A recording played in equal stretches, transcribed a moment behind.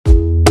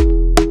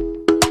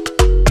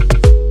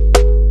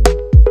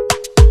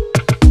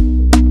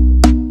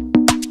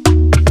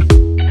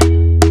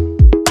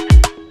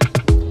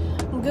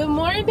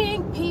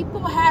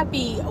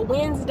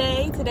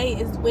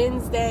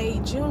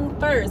Wednesday, June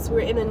 1st.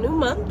 We're in a new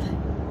month.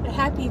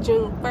 Happy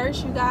June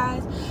 1st, you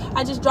guys.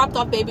 I just dropped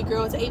off baby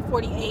girl. It's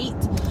 8:48.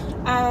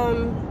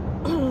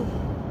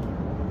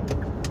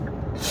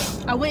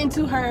 I went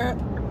into her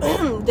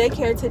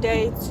daycare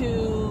today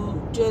to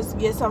just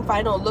get some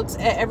final looks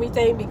at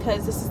everything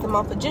because this is the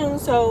month of June,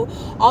 so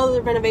all of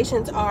the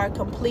renovations are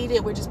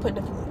completed. We're just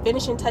putting the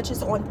finishing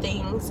touches on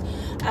things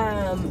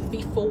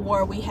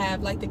before we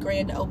have like the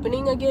grand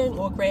opening again,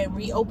 or grand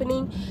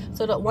reopening.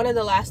 So one of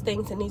the last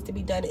things that needs to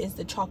be done is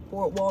the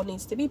chalkboard wall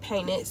needs to be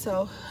painted.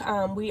 So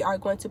we are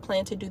going to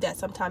plan to do that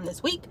sometime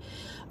this week,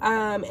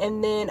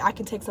 and then I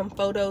can take some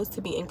photos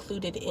to be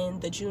included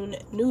in the June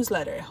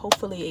newsletter.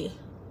 Hopefully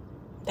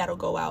that'll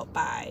go out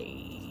by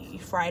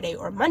Friday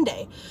or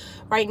Monday.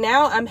 Right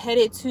now I'm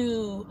headed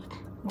to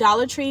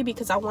Dollar Tree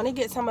because I want to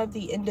get some of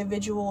the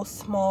individual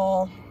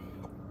small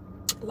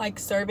like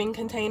serving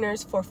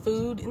containers for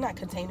food, not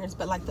containers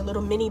but like the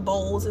little mini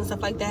bowls and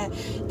stuff like that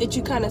that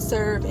you kind of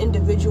serve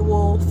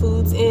individual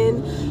foods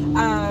in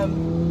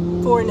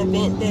for an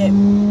event that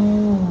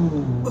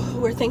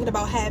we're thinking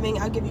about having.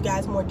 I'll give you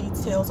guys more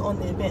details on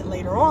the event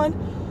later on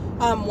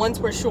once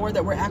we're sure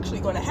that we're actually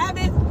going to have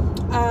it.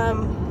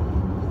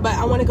 But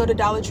I want to go to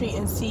Dollar Tree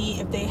and see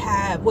if they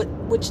have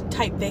which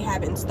type they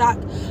have in stock.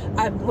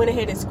 I went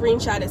ahead and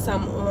screenshotted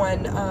some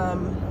on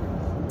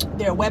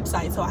their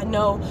website, so I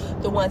know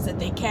the ones that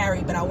they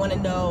carry, but I want to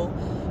know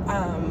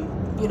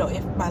you know,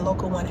 if my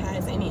local one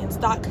has any in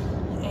stock.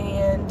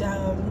 And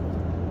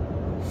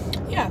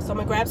yeah, so I'm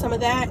gonna grab some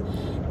of that,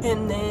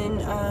 and then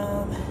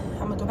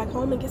I'm gonna go back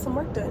home and get some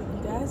work done,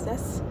 you guys.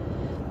 That's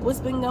what's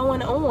been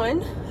going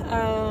on.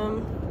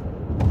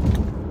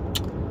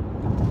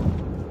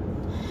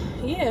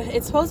 Yeah,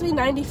 it's supposed to be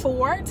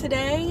 94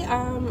 today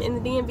in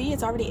the DMV.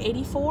 It's already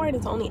 84 and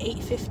it's only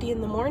 8:50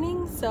 in the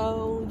morning.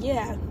 So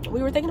yeah,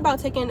 we were thinking about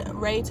taking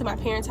Ray to my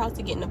parents' house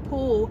to get in the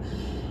pool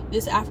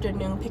this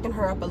afternoon, picking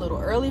her up a little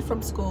early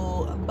from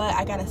school, but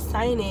I got a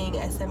signing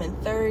at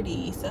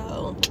 7:30,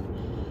 so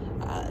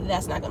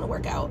that's not gonna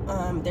work out.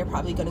 They're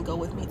probably gonna go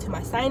with me to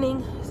my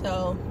signing,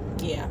 so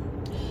yeah.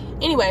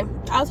 Anyway,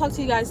 I'll talk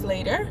to you guys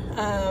later.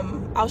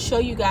 I'll show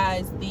you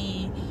guys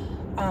the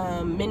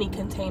mini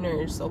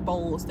containers or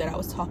bowls that I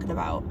was talking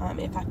about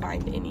if I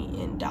find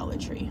any in Dollar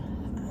Tree.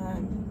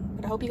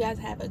 But I hope you guys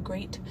have a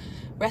great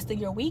rest of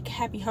your week.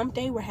 Happy hump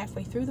day. We're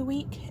halfway through the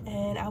week,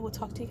 and I will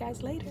talk to you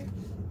guys later.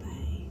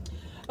 Bye.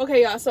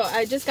 Okay, y'all, so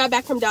I just got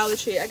back from Dollar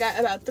Tree. I got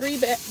about 3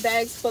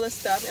 bags full of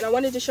stuff, and I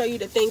wanted to show you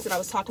the things that I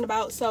was talking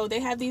about. So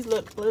they have these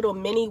little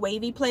mini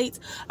wavy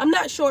plates. I'm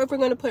not sure if we're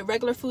going to put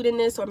regular food in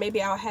this, or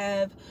maybe I'll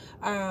have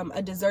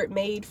a dessert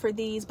made for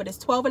these, but it's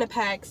 12 in a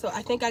pack, so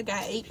I think I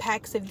got 8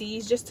 packs of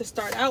these just to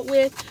start out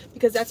with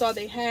because that's all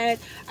they had.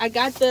 I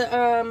got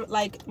the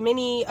like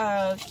mini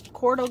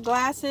cordial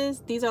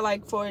glasses. These are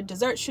like for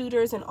dessert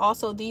shooters, and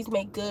also these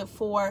make good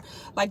for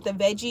like the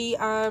veggie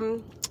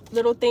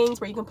little things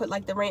where you can put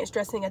like the ranch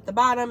dressing at the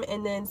bottom,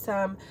 and then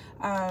some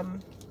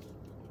of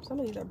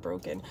these are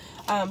broken,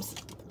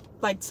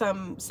 like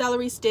some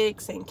celery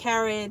sticks and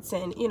carrots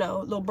and, you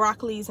know, little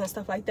broccolis and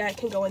stuff like that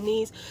can go in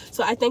these.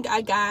 So I think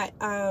I got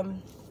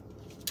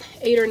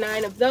 8 or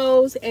 9 of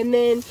those. And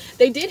then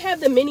they did have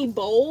the mini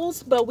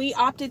bowls, but we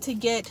opted to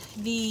get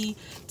the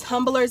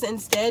tumblers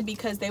instead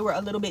because they were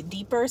a little bit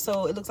deeper,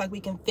 so it looks like we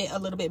can fit a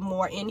little bit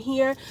more in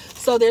here.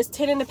 So there's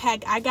 10 in the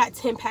pack. I got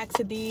 10 packs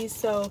of these,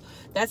 so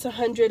that's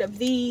 100 of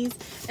these.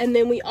 And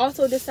then we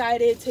also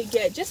decided to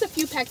get just a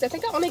few packs. I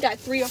think I only got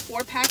 3 or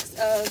 4 packs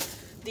of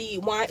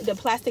the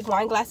plastic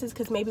wine glasses,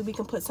 because maybe we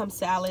can put some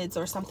salads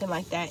or something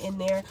like that in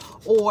there,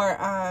 or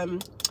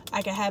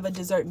I can have a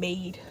dessert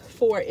made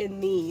for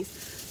in these.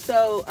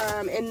 So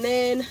and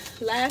then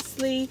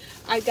lastly,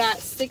 I got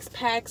 6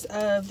 packs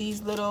of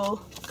these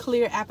little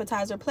clear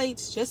appetizer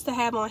plates just to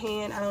have on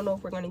hand. I don't know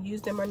if we're going to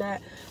use them or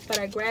not, but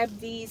I grabbed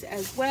these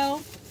as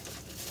well.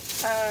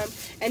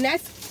 And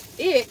that's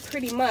it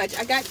pretty much.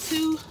 I got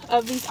 2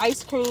 of these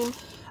ice cream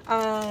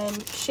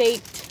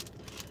shaped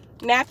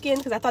napkins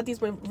because I thought these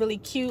were really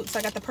cute, so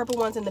I got the purple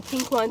ones and the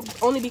pink ones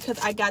only because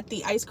I got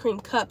the ice cream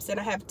cups, and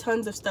I have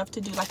tons of stuff to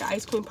do like an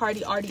ice cream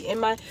party already in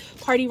my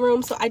party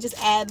room, so I just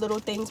add little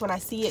things when I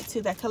see it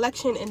to that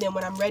collection, and then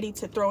when I'm ready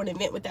to throw an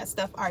event with that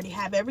stuff, I already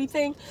have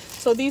everything.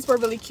 So these were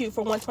really cute.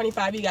 For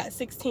 $125 you got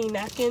 16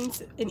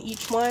 napkins in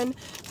each one,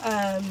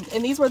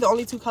 and these were the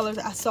only 2 colors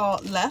I saw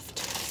left,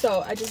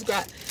 so I just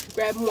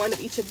grabbed 1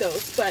 of each of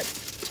those. But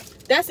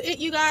that's it,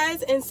 you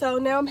guys. And so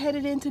now I'm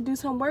headed in to do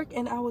some work,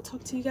 and I will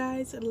talk to you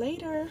guys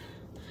later.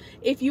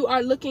 If you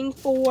are looking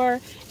for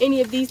any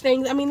of these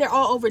things, I mean, they're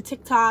all over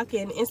TikTok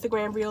and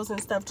Instagram reels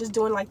and stuff, just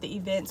doing like the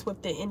events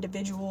with the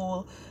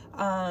individual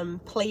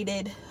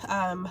plated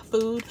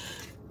food.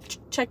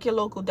 Check your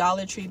local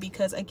Dollar Tree,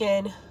 because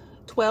again,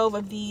 12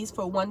 of these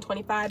for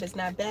 $125 is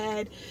not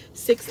bad.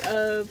 6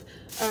 of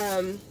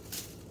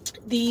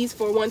these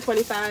for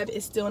 $125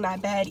 is still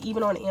not bad.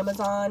 Even on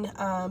Amazon,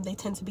 they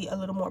tend to be a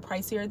little more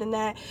pricier than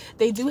that.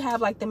 They do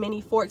have like the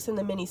mini forks and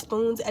the mini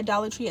spoons at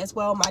Dollar Tree as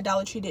well. My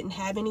Dollar Tree didn't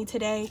have any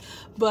today,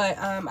 but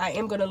I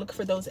am going to look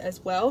for those as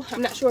well.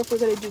 I'm not sure if we're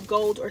going to do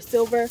gold or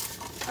silver,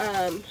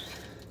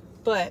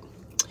 but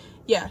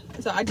yeah,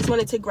 so I just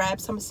wanted to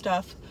grab some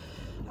stuff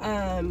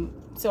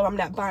so I'm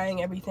not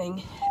buying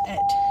everything at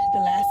the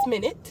last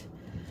minute.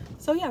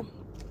 So yeah,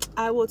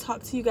 I will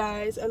talk to you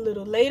guys a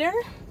little later.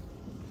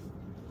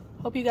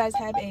 Hope you guys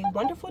have a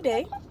wonderful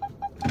day.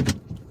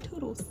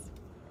 Toodles.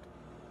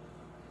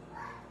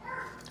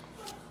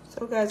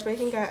 So guys,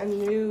 Reagan got a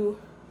new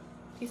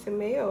piece of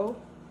mail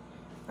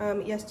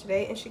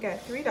yesterday, and she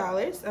got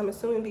 $3. I'm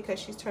assuming because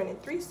she's turning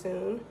 3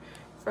 soon,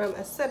 from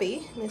a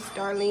subby, Miss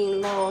Darlene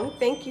Long.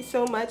 Thank you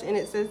so much. And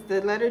it says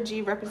the letter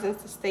G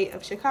represents the state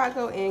of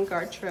Chicago and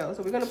Gartrell.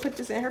 So we're gonna put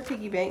this in her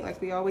piggy bank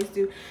like we always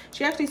do.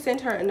 She actually sent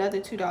her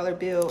another $2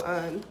 bill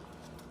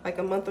like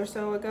a month or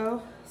so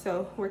ago.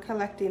 So we're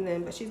collecting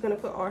them, but she's gonna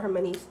put all her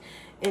monies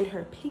in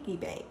her piggy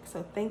bank.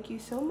 So thank you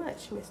so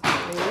much, Miss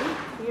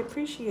Darlene. We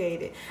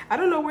appreciate it. I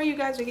don't know where you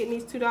guys are getting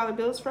these $2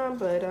 bills from,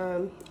 but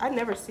I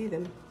never see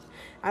them.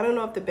 I don't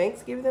know if the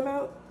banks give them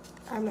out.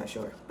 I'm not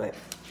sure, but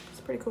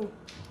it's pretty cool.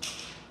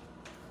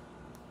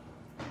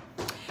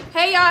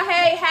 Hey y'all,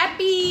 hey,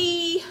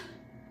 happy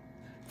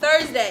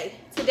Thursday.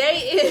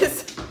 Today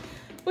is,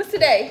 what's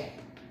today?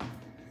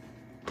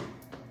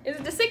 Is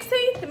it the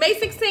 16th? May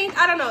 16th?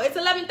 I don't know. It's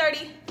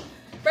 11:30.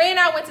 Ray and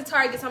I went to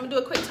Target, so I'm gonna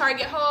do a quick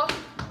Target haul.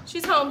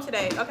 She's home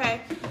today,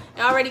 okay?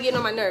 And already getting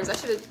on my nerves. I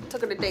should have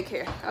took her to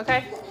daycare,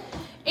 okay?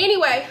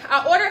 Anyway,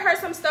 I ordered her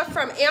some stuff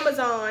from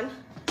Amazon.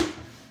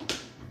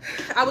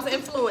 I was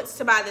influenced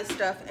to buy this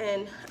stuff,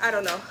 and I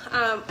don't know.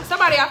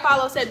 Somebody I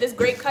follow said this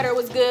grape cutter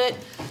was good.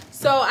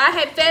 So I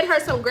had fed her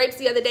some grapes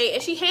the other day,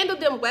 and she handled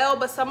them well,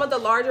 but some of the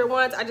larger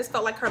ones, I just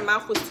felt like her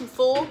mouth was too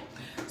full.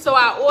 So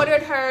I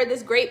ordered her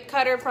this grape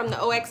cutter from the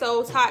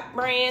OXO Top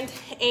brand,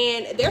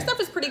 and their stuff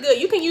is pretty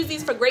good. You can use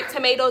these for grape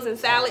tomatoes and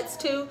salads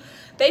too.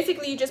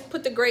 Basically, you just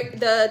put the grape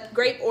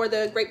or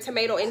the grape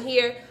tomato in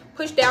here,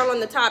 push down on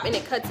the top, and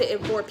it cuts it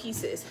in 4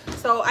 pieces.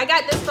 So I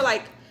got this for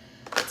like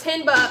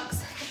 10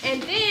 bucks.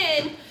 And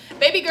then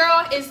baby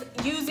girl is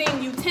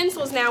using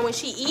utensils now when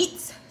she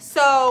eats.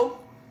 So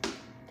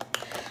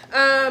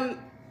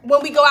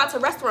when we go out to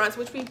restaurants,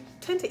 which we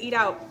tend to eat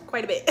out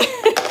quite a bit,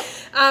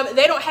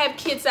 they don't have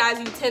kid-size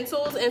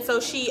utensils, and so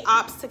she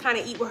opts to kind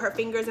of eat with her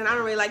fingers, and I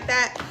don't really like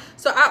that.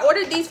 So I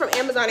ordered these from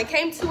Amazon. It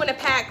came 2 in a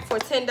pack for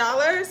 $10.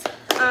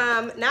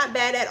 Not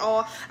bad at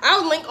all.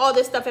 I'll link all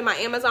this stuff in my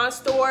Amazon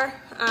store,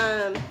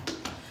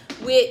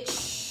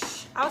 which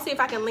I'll see if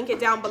I can link it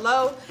down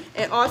below.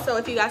 And also,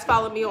 if you guys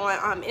follow me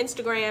on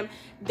Instagram,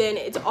 then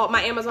it's all,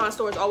 my Amazon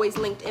store is always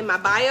linked in my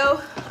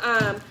bio,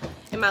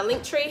 in my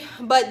link tree.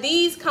 But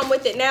these come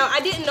with it. Now, I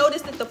didn't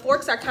notice that the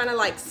forks are kind of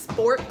like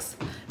sporks,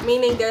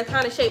 meaning they're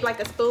kind of shaped like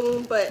a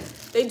spoon, but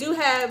they do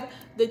have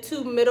the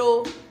 2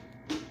 middle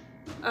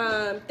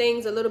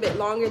things a little bit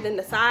longer than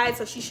the sides,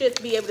 so she should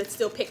be able to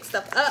still pick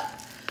stuff up.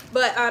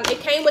 But it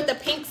came with a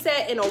pink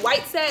set and a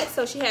white set,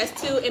 so she has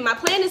 2. And my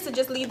plan is to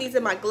just leave these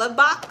in my glove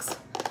box,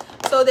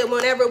 so that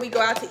whenever we go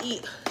out to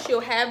eat,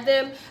 she'll have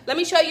them. Let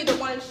me show you the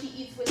ones she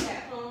eats with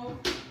at home.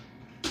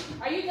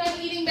 Are you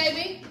done eating,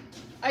 baby?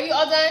 Are you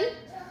all done?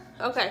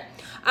 Okay.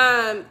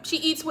 She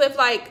eats with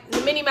like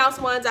the Minnie Mouse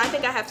ones. I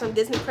think I have some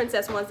Disney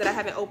Princess ones that I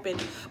haven't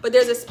opened. But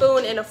there's a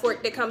spoon and a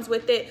fork that comes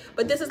with it.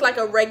 But this is like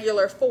a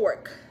regular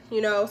fork, you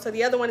know. So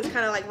the other one is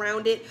kind of like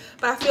rounded.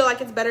 But I feel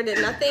like it's better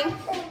than nothing.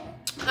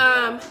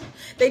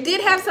 They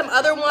did have some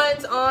other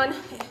ones on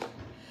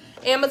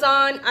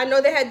Amazon. I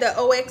know they had the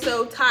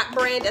OXO Top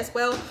brand as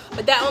well,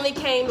 but that only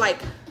came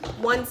like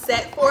 1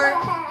 set for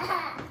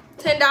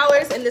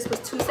 $10, and this was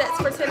 2 sets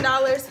for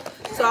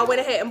 $10. So I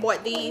went ahead and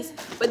bought these.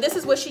 But this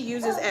is what she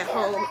uses at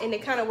home, and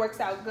it kind of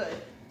works out good.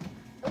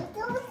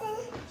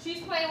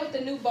 She's playing with the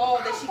new ball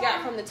that she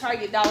got from the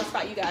Target dollar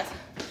spot, you guys.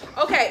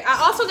 Okay, I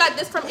also got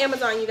this from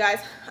Amazon, you guys.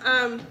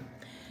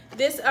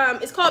 This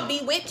it's called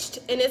Bewitched,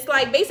 and it's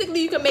like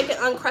basically you can make it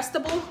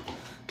Uncrustable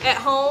at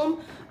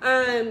home.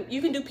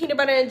 You can do peanut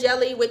butter and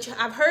jelly, which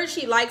I've heard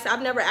she likes.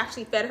 I've never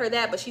actually fed her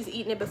that, but she's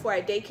eaten it before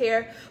at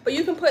daycare. But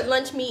you can put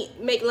lunch meat,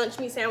 make lunch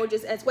meat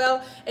sandwiches as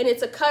well. And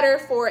it's a cutter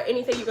for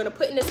anything you're gonna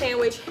put in the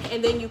sandwich,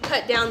 and then you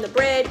cut down the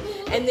bread,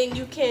 and then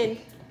you can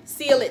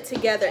seal it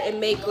together and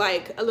make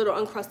like a little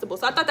Uncrustable.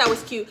 So I thought that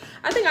was cute.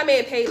 I think I may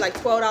have paid like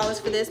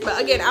 $12 for this,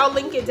 but again, I'll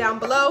link it down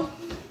below.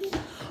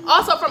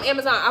 Also from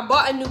Amazon, I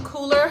bought a new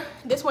cooler.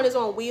 This one is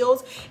on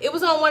wheels. It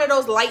was on one of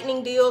those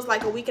lightning deals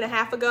like a week and a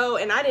half ago,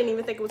 and I didn't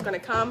even think it was gonna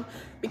come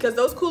because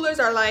those coolers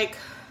are like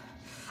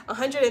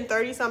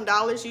 $130 some.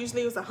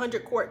 Usually it was a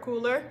 100-quart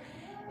cooler,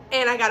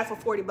 and I got it for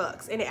 40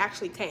 bucks, and it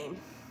actually came.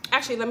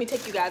 Actually, let me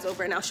take you guys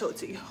over and I'll show it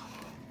to you.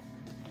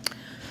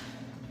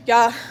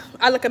 Y'all,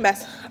 I look a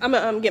mess. I'm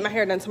gonna get my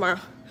hair done tomorrow.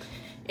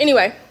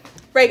 Anyway,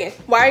 Reagan,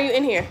 why are you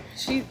in here?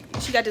 She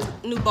got this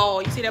new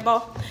ball. You see that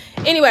ball?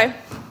 Anyway,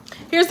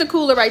 here's the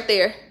cooler right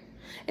there.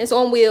 It's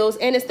on wheels,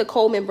 and it's the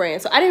Coleman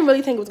brand. So I didn't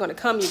really think it was gonna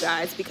come, you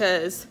guys,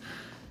 because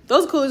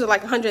Those coolers are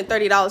like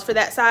 $130 for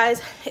that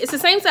size. It's the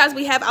same size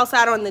we have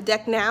outside on the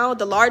deck now,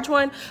 the large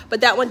one,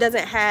 but that one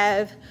doesn't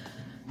have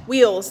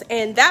wheels.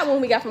 And that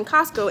one we got from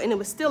Costco, and it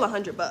was still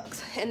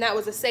 $100, and that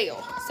was a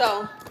sale.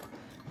 So,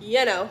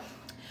 you know.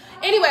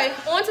 Anyway,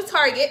 on to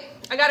Target.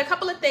 I got a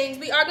couple of things.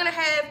 We are gonna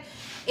have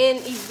an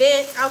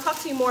event. I'll talk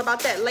to you more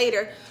about that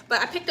later. But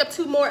I picked up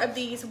 2 more of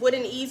these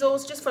wooden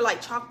easels just for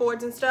like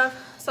chalkboards and stuff.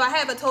 So I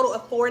have a total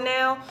of 4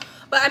 now.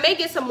 But I may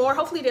get some more.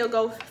 Hopefully they'll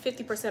go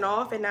 50%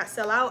 off and not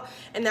sell out.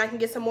 And then I can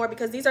get some more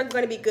because these are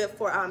going to be good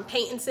for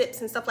paint and sips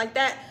and stuff like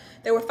that.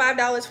 They were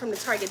 $5 from the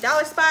Target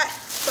Dollar Spot.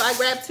 So I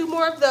grabbed 2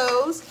 more of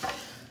those.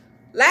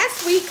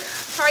 Last week,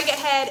 Target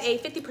had a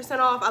 50%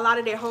 off a lot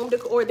of their home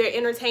decor or their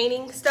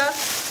entertaining stuff.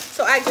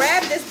 So I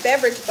grabbed this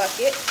beverage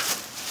bucket.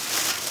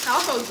 I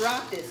also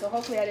dropped it, so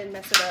hopefully I didn't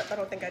mess it up. I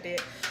don't think I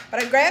did.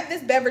 But I grabbed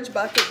this beverage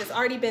bucket that's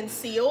already been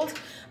sealed.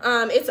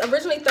 It's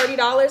originally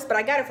 $30, but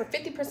I got it for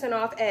 50%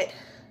 off at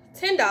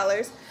 $10.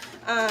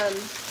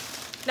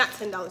 Not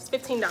 $10,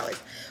 $15,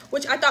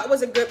 which I thought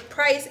was a good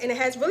price, and it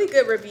has really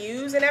good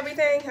reviews and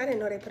everything. I didn't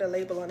know they put a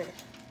label on it.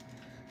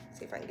 Let's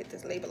see if I can get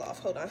this label off.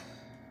 Hold on.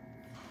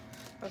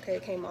 Okay,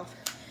 it came off.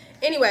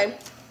 Anyway,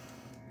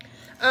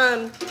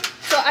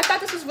 so I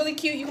thought this was really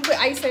cute. You can put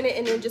ice in it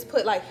and then just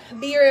put like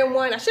beer in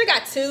one. I should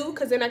have got 2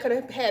 because then I could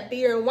have had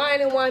beer and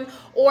wine in one,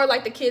 or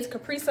like the kids'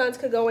 Capri Suns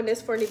could go in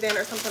this for an event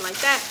or something like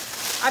that.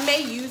 I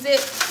may use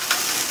it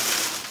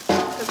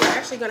because we're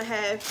actually gonna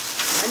have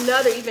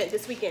another event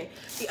this weekend.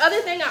 The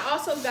other thing I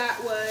also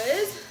got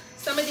was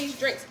some of these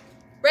drinks.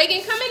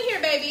 Reagan, come in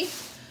here, baby.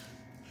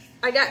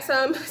 I got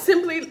some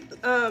Simply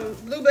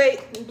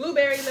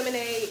blueberry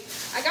lemonade.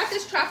 I got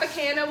this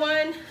Tropicana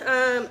one,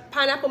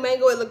 pineapple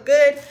mango. It looked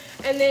good.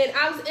 And then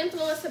I was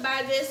influenced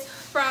by this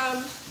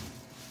from,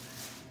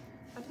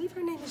 I believe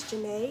her name is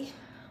Janae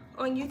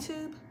on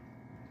YouTube.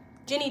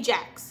 Jenny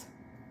Jacks.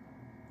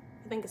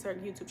 I think it's her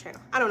YouTube channel.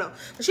 I don't know.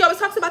 But she always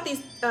talks about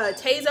these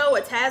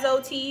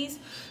Tazo teas.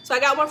 So I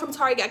got one from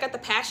Target. I got the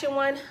passion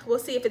one. We'll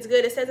see if it's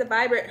good. It says a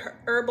vibrant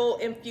herbal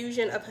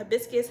infusion of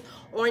hibiscus,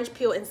 orange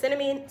peel, and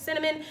cinnamon,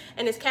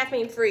 and it's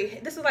caffeine free.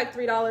 This is like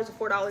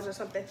 $3 or $4 or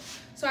something.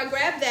 So I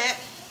grabbed that.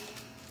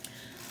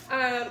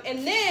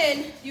 And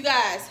then, you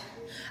guys,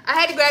 I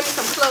had to grab me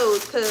some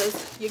clothes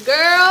because your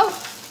girl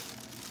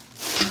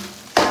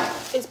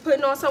is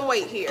putting on some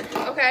weight here,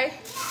 okay?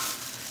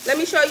 Let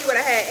me show you what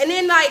I had. And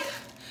then, like,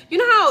 you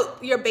know how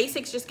your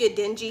basics just get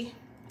dingy?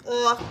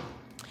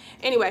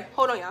 Anyway,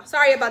 hold on, y'all.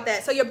 Sorry about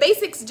that. So your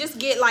basics just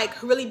get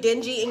like really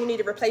dingy and you need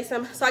to replace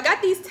them. So I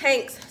got these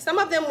tanks. Some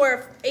of them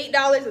were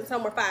 $8 and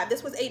some were $5.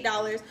 This was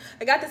 $8.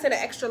 I got this in an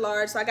extra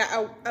large. So I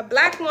got a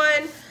black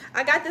one.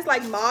 I got this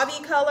like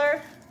mauve-y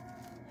color.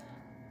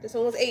 This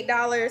one was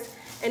 $8.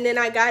 And then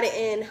I got it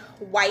in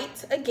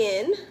white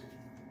again,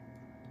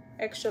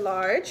 extra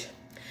large.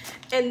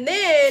 And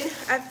then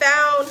I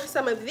found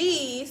some of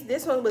these.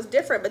 This one was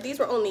different, but these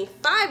were only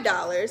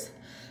 $5.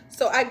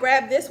 So I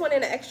grabbed this one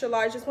in an extra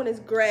large. This one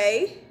is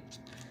gray.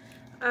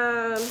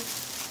 And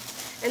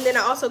then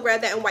I also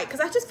grabbed that in white because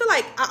I just feel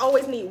like I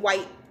always need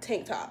white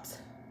tank tops,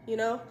 you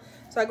know?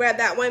 So I grabbed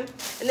that one.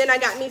 And then I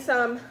got me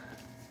some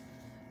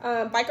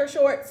biker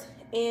shorts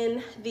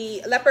in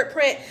the leopard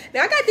print.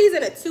 Now I got these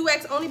in a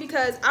 2X only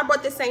because I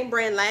bought this same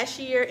brand last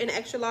year in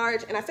extra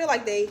large and I feel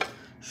like they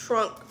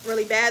shrunk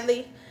really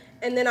badly.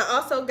 And then I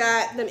also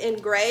got them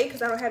in gray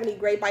because I don't have any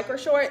gray biker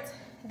shorts.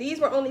 These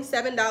were only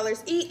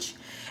 $7 each.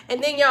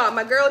 And then y'all,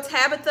 my girl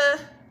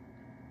Tabitha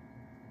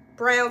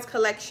Brown's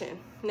collection.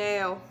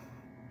 Now,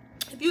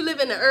 if you live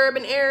in the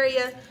urban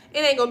area, it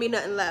ain't gonna be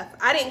nothing left.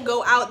 I didn't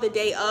go out the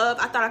day of.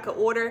 I thought I could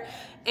order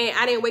and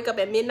I didn't wake up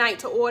at midnight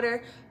to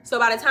order. So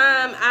by the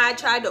time I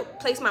tried to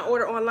place my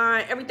order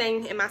online,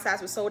 everything in my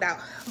size was sold out.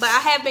 But I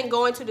have been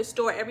going to the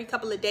store every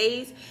couple of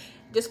days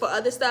just for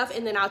other stuff,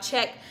 and then I'll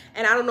check,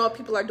 and I don't know if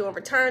people are doing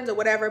returns or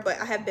whatever, but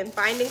I have been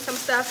finding some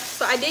stuff.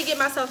 So I did get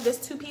myself this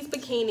 2-piece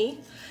bikini.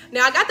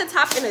 Now I got the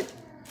top in a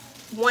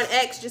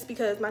 1X just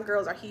because my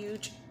girls are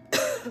huge.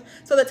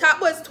 So the top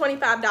was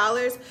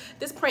 $25.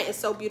 This print is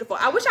so beautiful.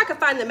 I wish I could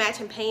find the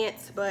matching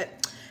pants, but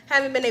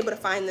haven't been able to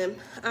find them.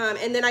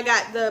 And then I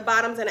got the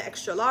bottoms in an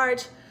extra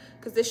large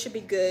because this should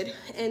be good.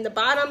 And the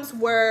bottoms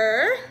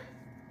were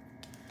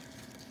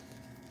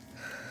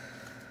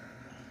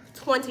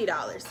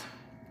 $20.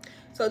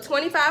 So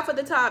 $25 for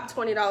the top,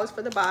 $20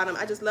 for the bottom.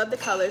 I just love the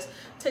colors.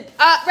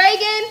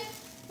 Reagan,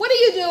 what are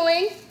you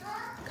doing?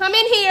 Come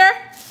in here.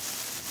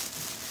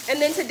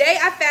 And then today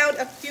I found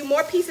a few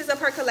more pieces of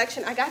her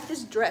collection. I got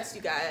this dress,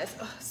 you guys.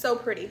 Oh, so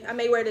pretty. I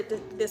may wear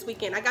it this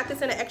weekend. I got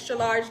this in an extra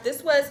large.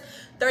 This was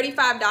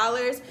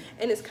 $35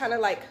 and it's kind of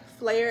like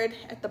flared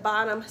at the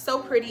bottom. So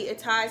pretty. It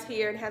ties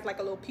here and has like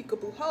a little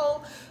peekaboo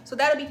hole. So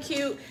that'll be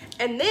cute.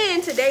 And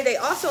then today they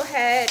also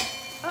had,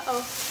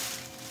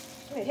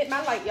 it hit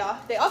my light, y'all.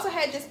 They also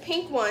had this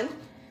pink one.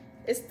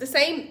 It's the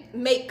same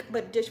make,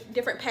 but just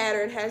different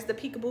pattern. It has the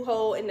peekaboo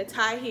hole and the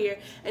tie here.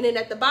 And then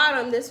at the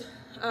bottom, this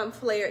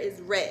flare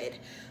is red.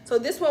 So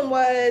this one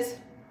was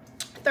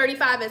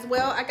 35 as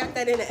well. I got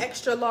that in an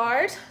extra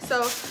large.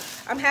 So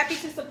I'm happy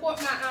to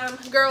support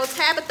my girl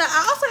Tabitha.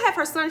 I also have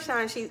her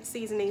sunshine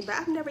seasoning, but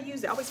I've never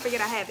used it. I always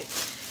forget I have it.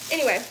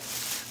 Anyway,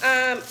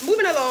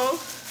 moving along.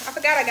 I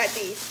forgot I got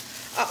these.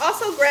 I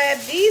also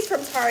grabbed these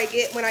from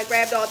Target when I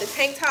grabbed all the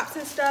tank tops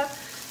and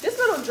stuff. This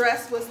little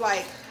dress was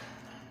like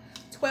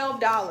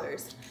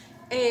 $12.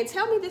 And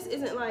tell me this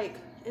isn't like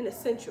an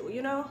essential,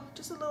 you know?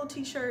 Just a little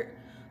t-shirt,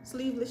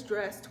 sleeveless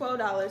dress,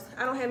 $12.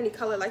 I don't have any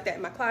color like that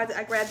in my closet.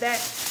 I grabbed that.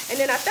 And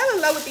then I fell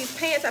in love with these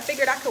pants. I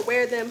figured I could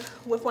wear them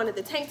with one of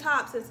the tank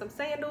tops and some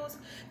sandals.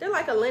 They're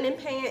like a linen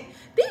pant.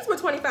 These were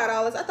 $25.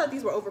 I thought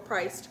these were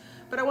overpriced,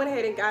 but I went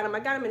ahead and got them. I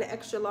got them in an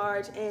extra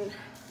large and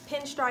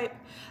pinstripe.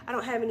 I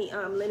don't have any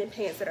linen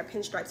pants that are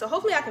pinstripe, so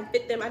hopefully I can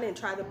fit them. I didn't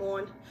try them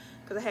on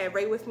because I had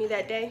Ray with me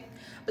that day.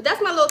 But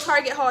that's my little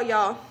Target haul,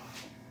 y'all.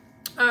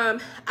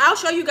 I'll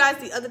show you guys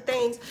the other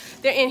things.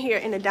 They're in here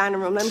in the dining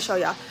room. Let me show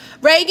y'all.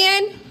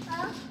 Reagan,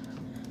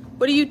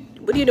 what are you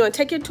doing?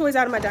 Take your toys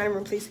out of my dining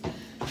room, please.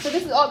 So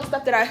this is all the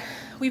stuff that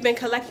we've been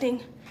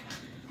collecting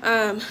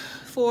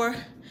for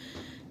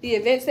the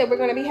events that we're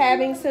going to be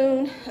having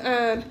soon.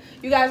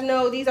 You guys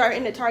know these are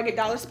in the Target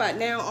dollar spot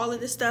now, all of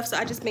this stuff, so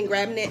I just been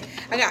grabbing it.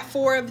 I got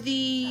 4 of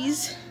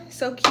these,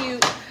 so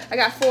cute. I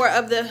got 4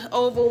 of the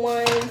oval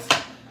ones.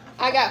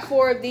 I got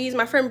 4 of these.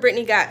 My friend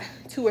Brittany got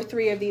 2 or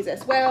 3 of these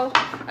as well.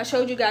 I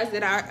showed you guys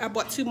that I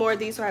bought 2 more of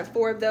these, so I have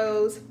 4 of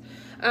those.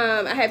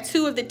 I have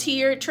 2 of the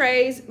tiered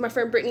trays. My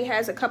friend Brittany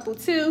has a couple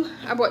too.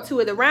 I bought 2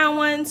 of the round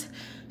ones.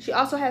 She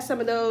also has some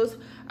of those.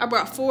 I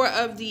brought 4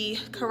 of the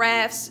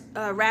carafes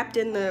wrapped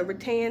in the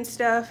rattan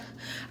stuff.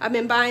 I've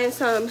been buying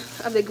some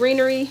of the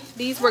greenery.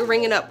 These were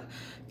ringing up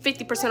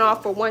 50%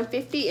 off for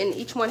 $150, and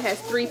each one has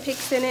 3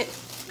 picks in it.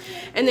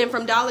 And then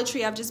from Dollar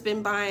Tree, I've just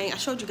been buying, I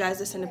showed you guys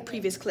this in the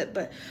previous clip,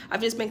 but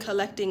I've just been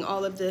collecting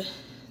all of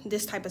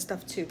this type of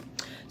stuff too.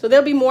 So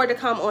there'll be more to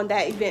come on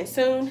that event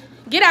soon.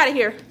 Get out of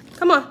here.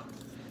 Come on.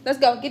 Let's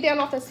go. Get down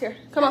off this here.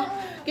 Come on.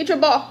 Get your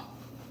ball.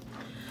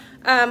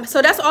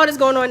 So that's all that's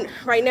going on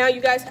right now,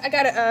 you guys. I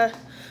gotta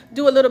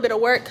do a little bit of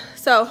work,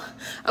 so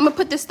I'm gonna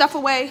put this stuff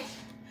away,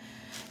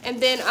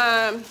 and then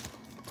I'm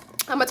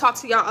gonna talk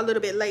to y'all a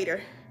little bit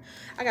later.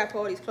 I gotta put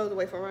all these clothes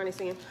away for Ronnie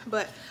seeing,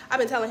 but I've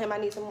been telling him I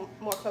need some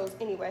more clothes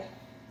anyway,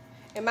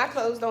 and my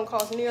clothes don't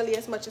cost nearly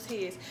as much as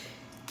his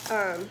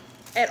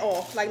at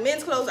all. Like,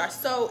 men's clothes are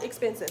so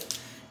expensive.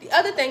 The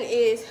other thing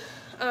is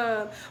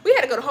we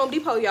had to go to Home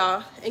Depot,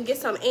 y'all, and get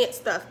some ant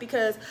stuff,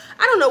 because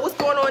I don't know what's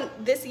going on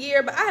this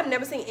year, but I have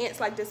never seen ants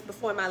like this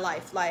before in my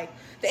life. Like,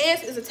 the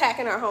ants is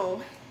attacking our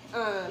home,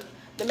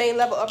 the main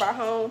level of our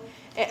home,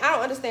 and I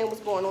don't understand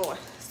what's going on.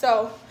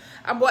 So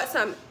I bought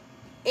some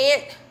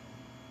ant.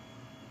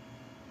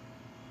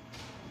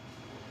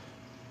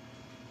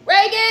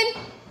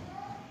 Reagan,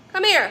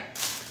 come here.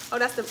 Oh,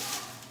 that's the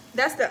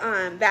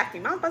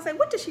vacuum. I was about to say,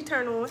 what did she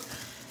turn on?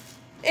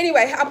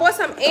 Anyway, I bought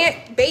some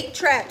ant bait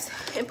traps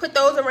and put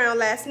those around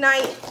last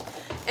night.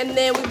 And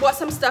then we bought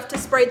some stuff to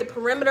spray the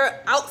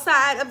perimeter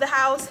outside of the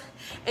house.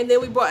 And then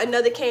we bought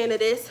another can of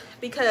this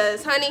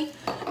because, honey,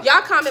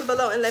 y'all comment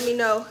below and let me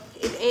know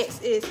if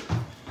ants is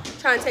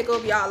trying to take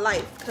over y'all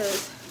life.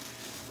 Because,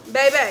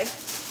 baby,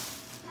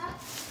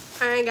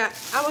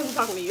 I wasn't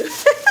talking to you.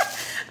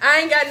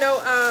 I ain't got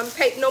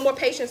no more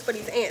patience for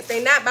these ants.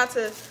 They not about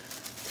to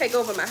take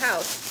over my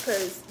house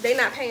because they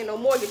not paying no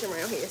mortgage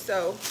around here.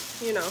 So,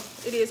 you know,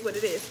 it is what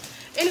it is.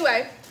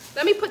 Anyway,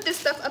 let me put this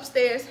stuff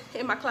upstairs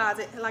in my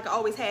closet like I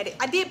always had it.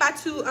 I did buy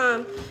 2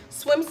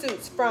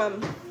 swimsuits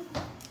from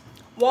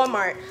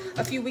Walmart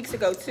a few weeks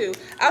ago too.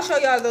 I'll show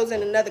y'all those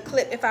in another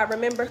clip if I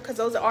remember, because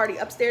those are already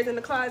upstairs in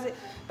the closet.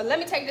 But let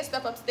me take this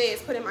stuff upstairs,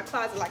 put it in my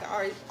closet like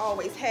I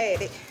always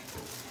had it.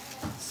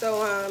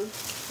 So,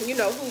 you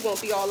know, who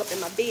won't be all up in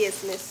my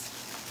business.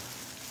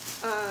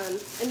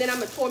 And then I'm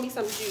going to pour me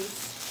some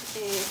juice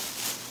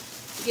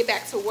and get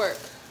back to work.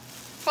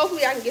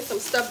 Hopefully I can get some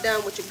stuff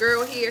done with your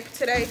girl here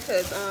today,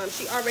 because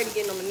she already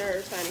getting on my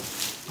nerves, honey.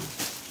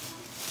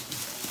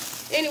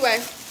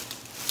 Anyway,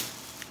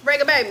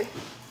 break a baby.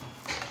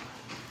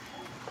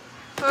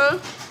 Huh?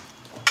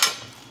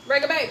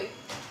 Break a baby.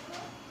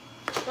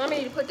 I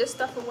need to put this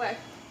stuff away.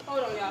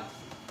 Hold on, y'all.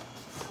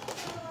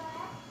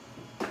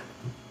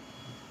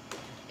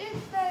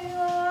 If they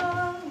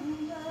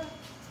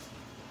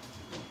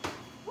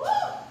woo!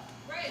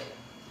 Great.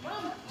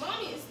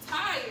 Mommy is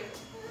tired.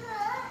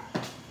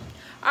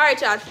 All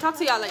right, y'all. Talk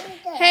to y'all later.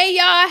 Hey,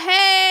 y'all.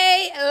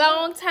 Hey.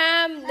 Long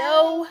time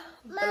no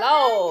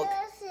vlog.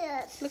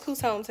 Look who's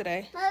home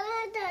today.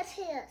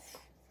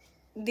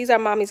 These are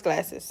Mommy's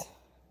glasses.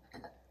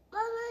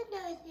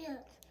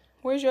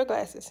 Where's your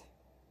glasses?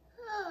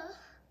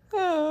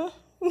 Oh.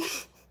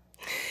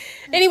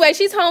 Anyway,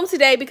 she's home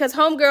today because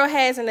homegirl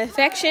has an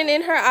infection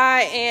in her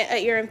eye and an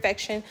ear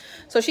infection.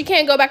 So she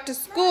can't go back to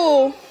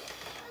school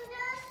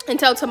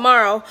until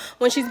tomorrow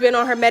when she's been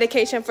on her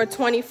medication for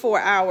 24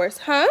 hours.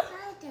 Huh?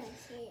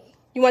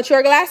 You want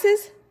your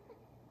glasses?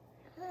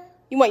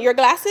 You want your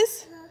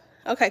glasses?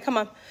 Okay, come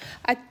on.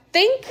 I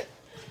think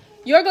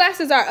your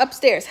glasses are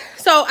upstairs.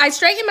 So I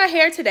straightened my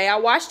hair today. I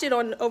washed it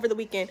over the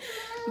weekend.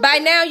 By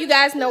now, you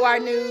guys know our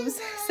news,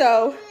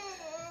 so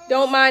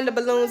don't mind the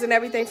balloons and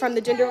everything from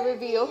the gender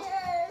reveal.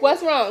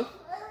 What's wrong?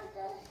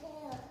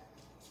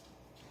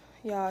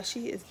 Y'all,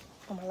 she is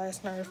on my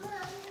last nerve.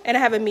 And I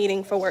have a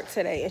meeting for work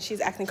today, and she's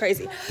acting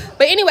crazy.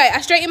 But anyway,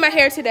 I straightened my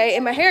hair today,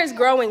 and my hair is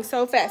growing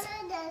so fast.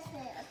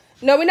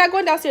 No, we're not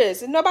going downstairs.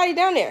 There's nobody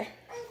down there.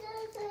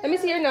 Let me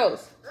see your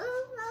nose.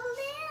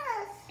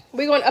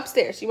 We're going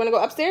upstairs. You want to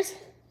go upstairs?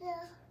 Yeah.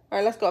 All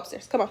right, let's go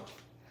upstairs. Come on.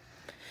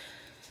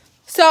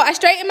 So I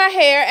straightened my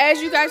hair.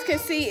 As you guys can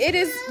see, it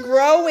is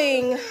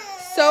growing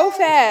so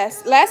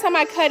fast. Last time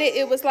I cut it,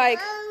 it was like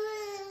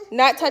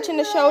not touching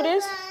the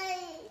shoulders.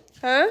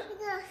 Huh?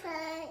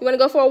 You want to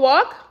go for a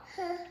walk?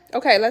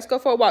 Okay, let's go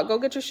for a walk. Go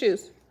get your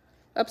shoes.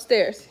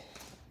 Upstairs.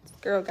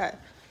 Girl got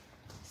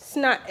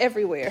snot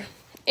everywhere.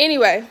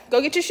 Anyway,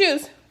 go get your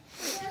shoes.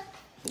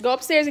 Go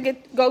upstairs and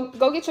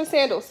go get your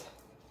sandals.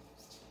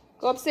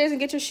 Go upstairs and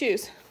get your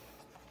shoes.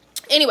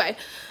 Anyway,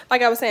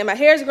 like I was saying, my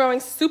hair is growing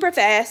super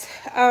fast.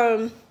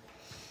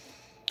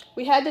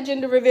 We had the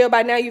gender reveal.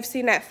 By now you've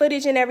seen that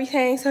footage and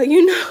everything, so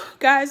you know,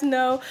 guys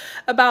know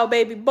about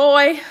baby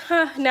boy.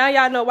 Now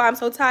y'all know why I'm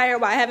so tired,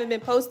 why I haven't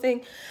been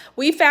posting.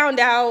 We found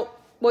out,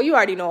 well, you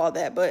already know all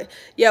that, but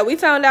yeah, we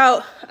found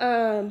out,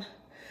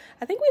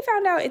 I think we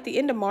found out at the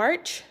end of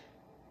March.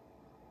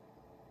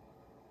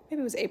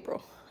 Maybe it was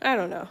April. I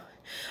don't know.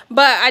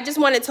 But I just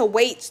wanted to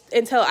wait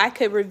until I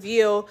could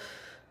reveal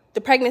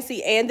the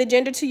pregnancy and the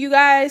gender to you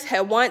guys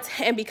at once.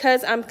 And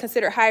because I'm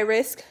considered high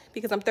risk,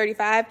 because I'm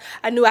 35,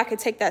 I knew I could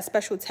take that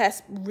special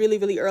test really,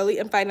 really early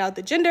and find out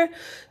the gender.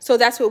 So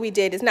that's what we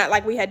did. It's not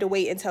like we had to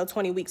wait until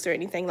 20 weeks or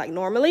anything like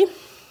normally.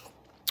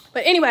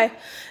 But anyway,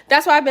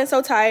 that's why I've been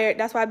so tired.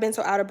 That's why I've been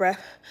so out of breath.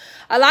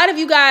 A lot of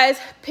you guys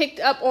picked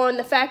up on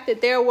the fact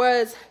that there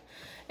was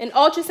an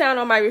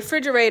ultrasound on my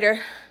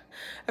refrigerator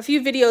a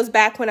few videos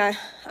back when I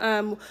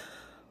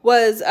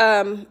was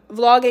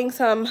vlogging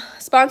some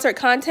sponsored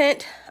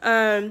content.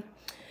 That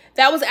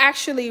was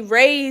actually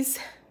Ray's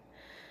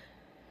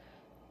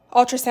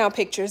ultrasound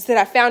pictures that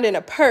I found in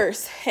a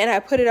purse, and I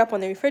put it up on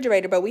the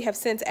refrigerator, but we have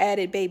since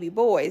added baby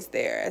boys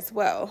there as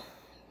well.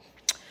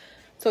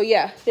 So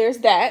yeah, there's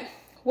that.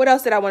 What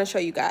else did I want to show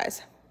you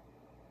guys?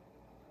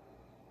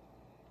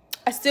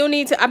 I still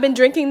need to, I've been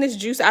drinking this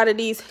juice out of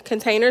these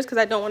containers because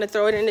I don't want to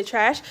throw it in the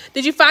trash.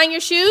 Did you find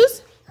your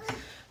shoes?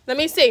 Let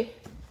me see.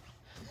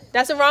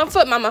 That's the wrong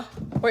foot, mama.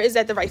 Or is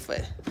that the right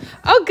foot?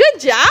 Oh,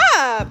 good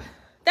job.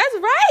 That's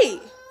right.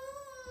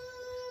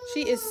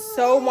 She is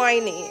so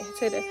whiny.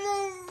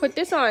 Put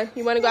this on.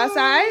 You want to go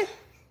outside?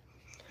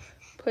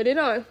 Put it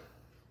on.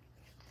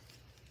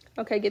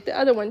 Okay, get the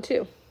other one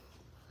too.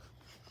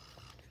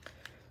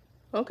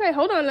 Okay,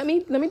 hold on. Let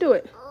me do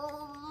it.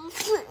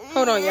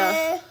 Hold on,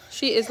 y'all.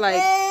 She is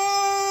like,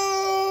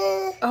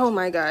 oh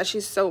my God,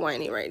 she's so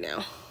whiny right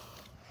now.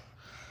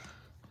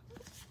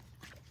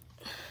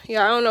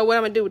 Yeah, I don't know what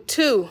I'm gonna do with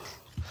two.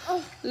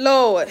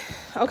 Lord.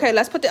 Okay,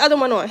 let's put the other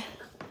one on.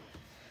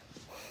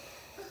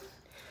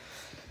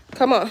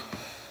 Come on.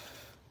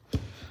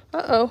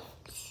 Uh-oh.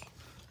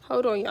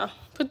 Hold on, y'all.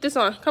 Put this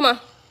on. Come on.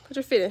 Put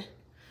your feet in.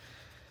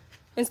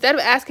 Instead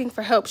of asking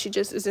for help, she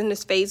just is in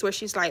this phase where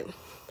she's like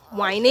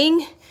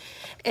whining,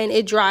 and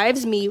it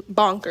drives me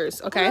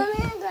bonkers, okay?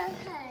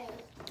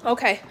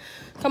 Okay.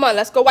 Come on,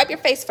 let's go wipe your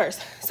face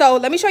first. So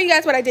let me show you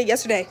guys what I did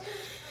yesterday.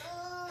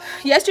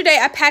 Yesterday,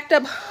 I packed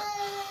up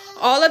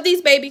all of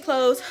these baby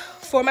clothes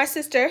for my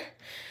sister.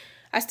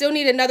 I still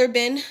need another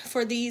bin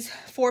for these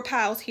 4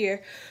 piles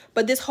here.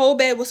 But this whole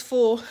bed was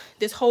full.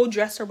 This whole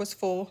dresser was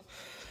full.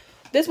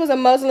 This was a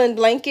muslin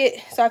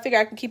blanket, so I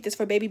figured I can keep this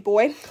for baby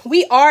boy.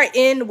 We are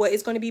in what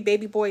is going to be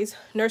baby boy's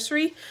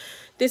nursery.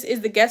 This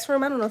is the guest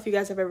room. I don't know if you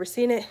guys have ever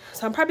seen it.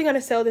 So I'm probably going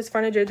to sell this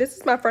furniture. This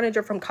is my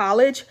furniture from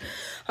college.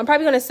 I'm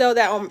probably going to sell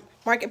that on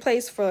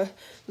Marketplace for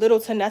little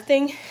to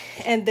nothing.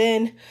 And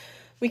then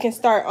we can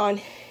start on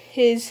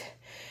his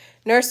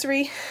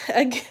nursery.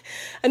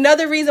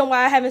 Another reason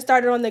why I haven't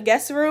started on the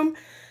guest room,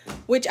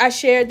 which I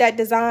shared that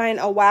design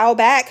a while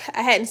back.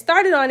 I hadn't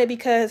started on it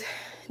because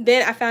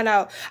then I found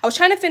out I was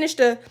trying to finish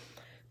the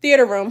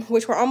theater room,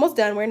 which we're almost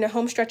done. We're in the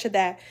home stretch of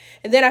that.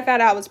 And then I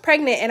found out I was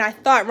pregnant, and I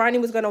thought Ronnie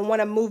was going to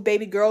want to move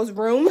baby girl's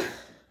room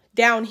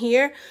down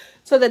here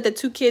so that the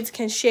 2 kids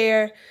can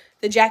share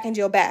the Jack and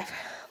Jill bath.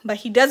 But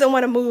he doesn't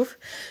want to move,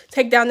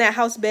 take down that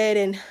house bed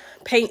and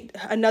paint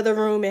another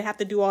room and have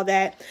to do all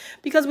that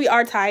because we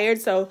are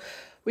tired. So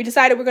we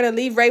decided we're going to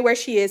leave Ray where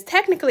she is.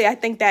 Technically, I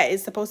think that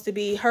is supposed to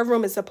be, her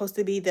room is supposed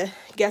to be the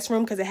guest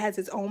room because it has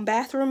its own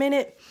bathroom in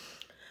it.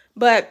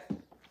 But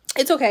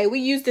it's okay. We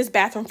use this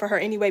bathroom for her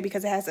anyway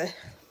because it has a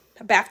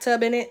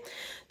bathtub in it.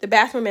 The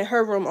bathroom in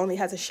her room only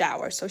has a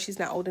shower, so she's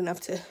not old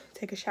enough to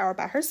take a shower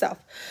by herself.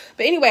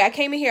 But anyway, I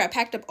came in here. I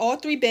packed up all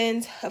 3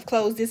 bins of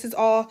clothes. This is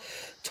all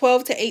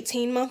 12 to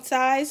 18 month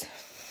size.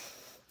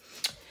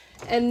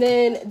 And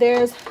then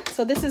there's,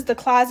 so this is the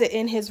closet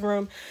in his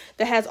room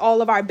that has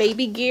all of our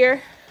baby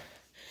gear,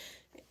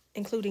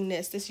 including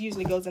this. This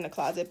usually goes in the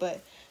closet,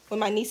 but when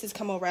my nieces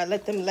come over, I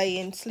let them lay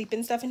and sleep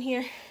and stuff in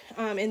here,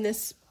 in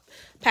this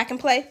pack and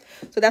play.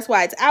 So that's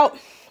why it's out.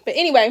 But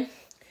anyway,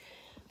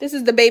 This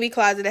is the baby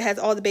closet that has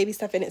all the baby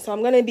stuff in it. So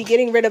I'm going to be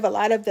getting rid of a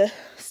lot of the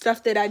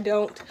stuff that I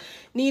don't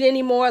need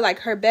anymore, like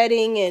her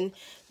bedding and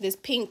this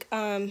pink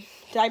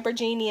diaper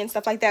genie and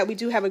stuff like that. We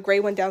do have a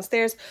gray one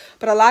downstairs,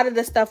 but a lot of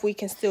the stuff we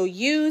can still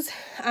use.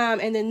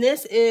 And then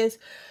this is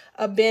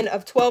a bin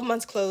of 12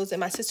 months clothes, and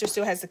my sister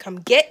still has to come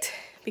get,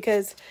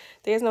 because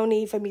there's no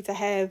need for me to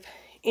have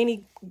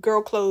any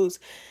girl clothes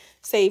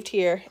saved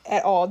here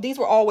at all. These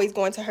were always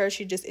going to her.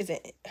 She just isn't,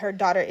 her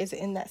daughter isn't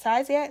in that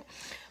size yet.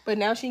 But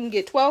now she can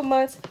get 12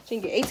 months, she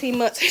can get 18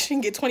 months, she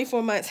can get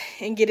 24 months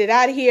and get it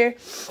out of here.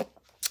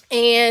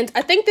 And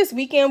I think this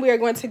weekend we are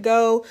going to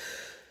go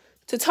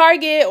to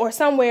Target or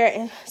somewhere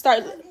and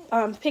start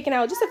picking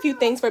out just a few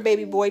things for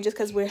baby boy, just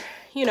because we're,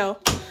 you know,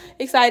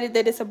 excited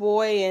that it's a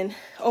boy and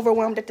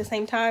overwhelmed at the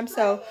same time.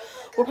 So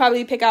we'll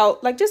probably pick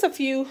out like just a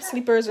few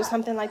sleepers or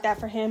something like that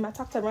for him. I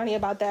talked to Ronnie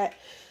about that,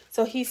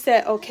 so he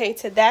said okay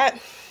to that.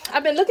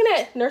 I've been looking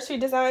at nursery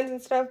designs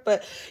and stuff,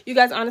 but you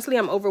guys, honestly,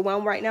 I'm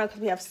overwhelmed right now because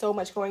we have so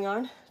much going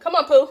on. Come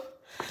on, Pooh.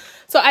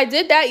 So I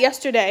did that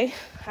yesterday.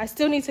 I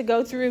still need to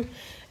go through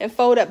and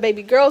fold up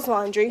baby girl's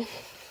laundry.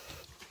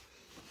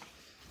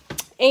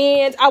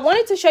 And I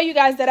wanted to show you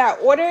guys that I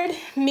ordered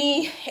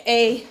me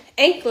a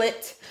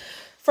anklet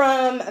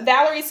from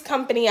Valerie's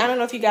company. I don't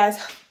know if you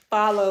guys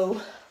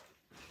follow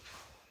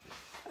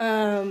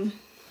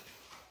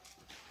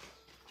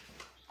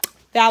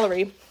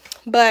Valerie,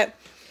 but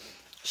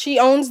she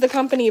owns the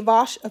company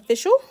Vosh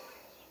Official.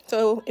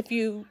 So if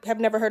you have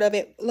never heard of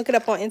it, look it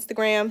up on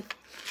Instagram.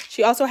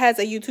 She also has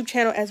a YouTube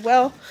channel as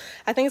well.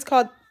 I think it's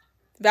called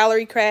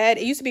Valerie Crad.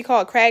 It used to be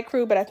called Crad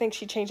Crew, but I think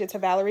she changed it to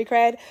Valerie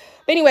Crad.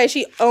 But anyway,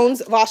 she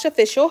owns Vosh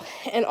Official,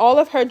 and all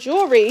of her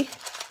jewelry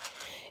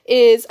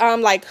is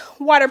like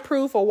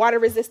waterproof or water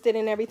resistant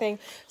and everything.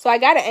 So I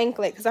got an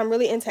anklet because I'm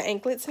really into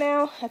anklets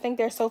now. I think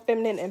they're so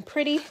feminine and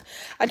pretty.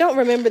 I don't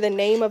remember the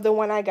name of the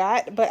one I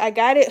got, but I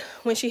got it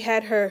when she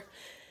had her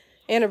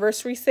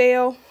anniversary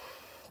sale.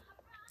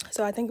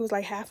 So I think it was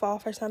like half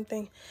off or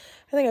something.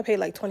 I think I paid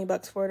like 20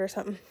 bucks for it or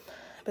something,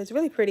 but it's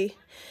really pretty.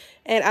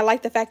 And I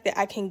like the fact that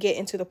I can get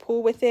into the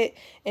pool with it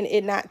and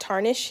it not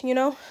tarnish, you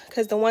know,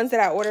 because the ones that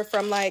I order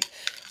from like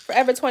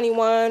Forever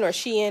 21 or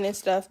Shein and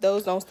stuff,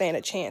 those don't stand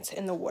a chance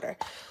in the water.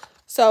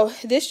 So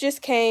this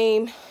just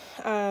came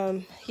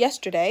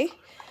yesterday,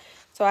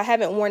 so I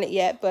haven't worn it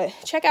yet, but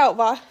check out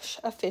Vosh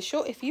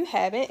Official if you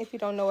haven't, if you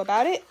don't know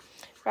about it.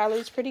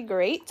 Valerie's pretty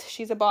great.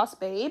 She's a boss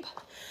babe.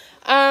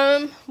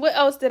 What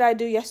else did I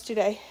do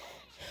yesterday?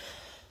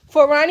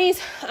 For Ronnie's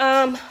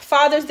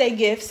Father's Day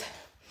gifts,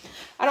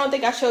 I don't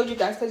think I showed you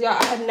guys because y'all,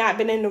 I have not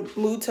been in the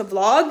mood to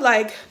vlog.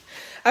 Like,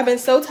 I've been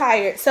so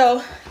tired.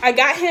 So I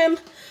got him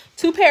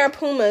 2 pair of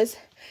Pumas.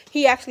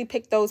 He actually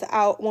picked those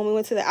out when we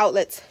went to the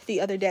outlets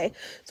the other day.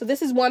 So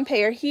this is 1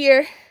 pair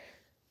here.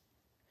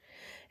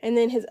 And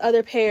then his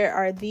other pair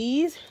are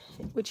these,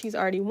 which he's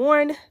already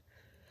worn.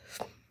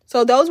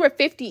 So those were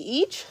 $50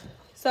 each.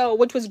 So,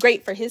 which was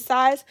great for his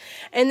size.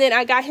 And then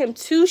I got him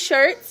 2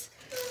 shirts.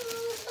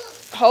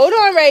 Hold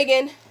on,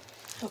 Reagan.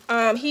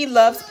 He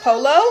loves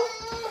polo.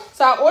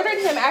 So I ordered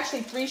him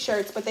actually 3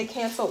 shirts, but they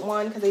canceled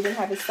one because they didn't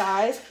have his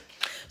size.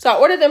 So I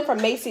ordered them from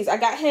Macy's. I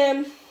got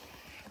him,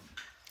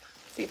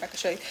 see if I can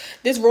show you,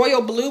 this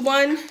royal blue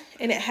one,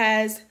 and it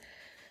has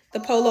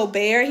the polo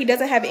bear. He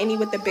doesn't have any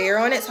with the bear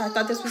on it, so I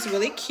thought this was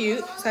really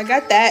cute. So I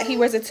got that. He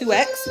wears a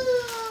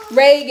 2X.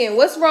 Reagan,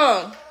 what's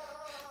wrong?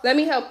 Let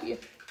me help you.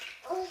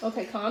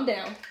 Okay, calm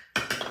down.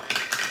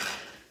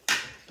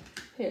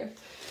 Here.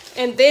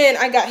 And then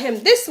I got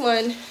him this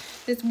one,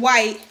 this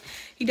white.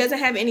 He doesn't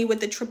have any with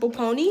the triple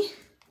pony.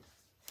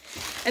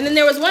 And then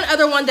there was one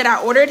other one that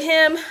I ordered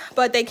him,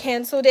 but they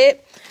canceled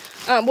it.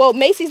 Well,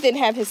 Macy's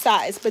didn't have his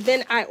size, but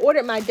then I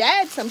ordered my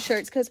dad some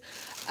shirts because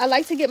I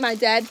like to get my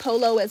dad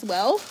polo as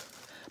well.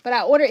 But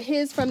I ordered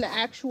his from the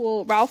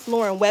actual Ralph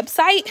Lauren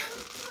website.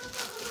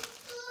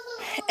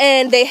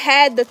 And they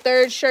had the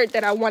 3rd shirt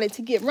that I wanted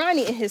to get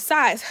Ronnie in his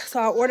size. So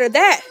I ordered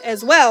that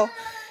as well.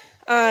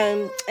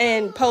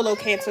 And Polo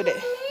canceled it.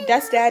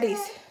 That's Daddy's.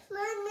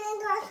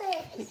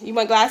 You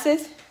want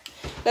glasses?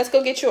 Let's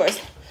go get yours.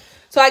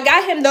 So I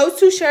got him those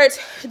 2 shirts,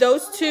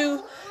 those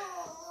 2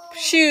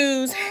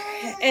 shoes,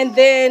 and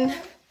then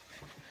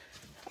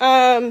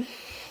I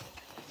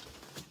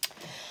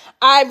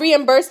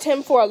reimbursed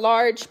him for a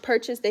large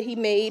purchase that he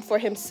made for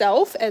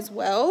himself as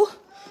well.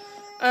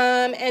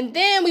 And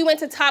then we went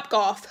to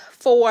Topgolf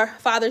for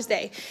Father's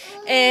Day,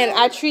 and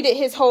I treated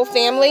his whole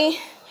family,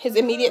 his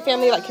immediate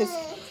family, like his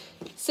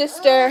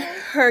sister,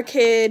 her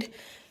kid,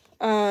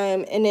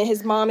 and then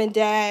his mom and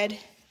dad,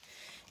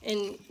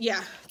 and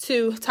yeah,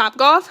 to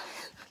Topgolf.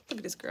 Look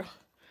at this girl.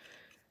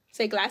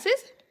 Say glasses.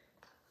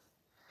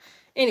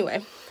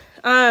 Anyway,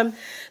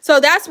 so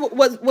that's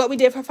what we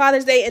did for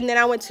Father's Day, and then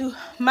I went to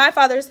my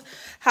father's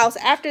house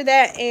after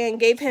that and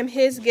gave him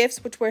his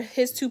gifts, which were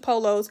his 2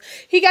 polos.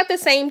 He got the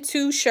same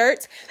 2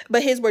 shirts,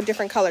 but his were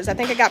different colors. I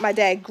think I got my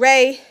dad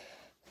gray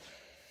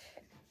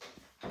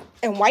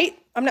and white.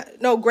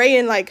 Gray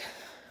and like,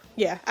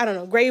 yeah, I don't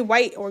know, gray,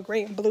 white, or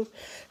gray and blue,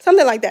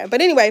 something like that.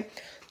 But anyway,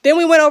 Then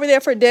we went over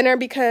there for dinner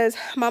because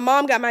my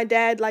mom got my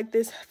dad like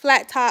this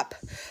flat top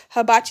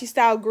hibachi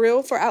style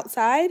grill for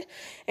outside,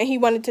 and he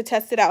wanted to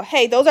test it out.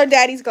 Hey, those are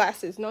daddy's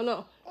glasses.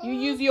 No, you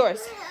use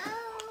yours.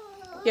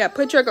 Yeah,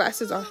 put your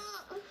glasses on.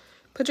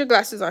 Put your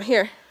glasses on.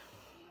 Here.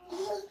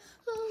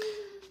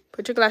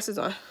 Put your glasses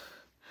on.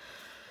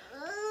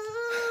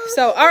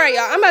 So, all right,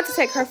 y'all. I'm about to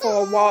take her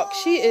for a walk.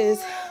 She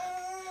is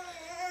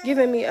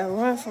giving me a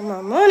run for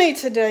my money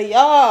today,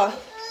 y'all.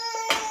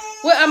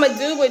 What I'm going to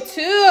do with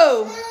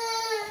 2?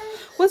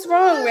 What's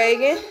wrong,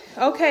 Reagan?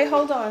 Okay,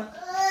 hold on.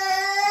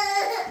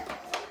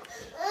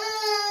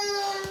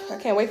 I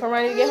can't wait for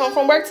Ronnie to get home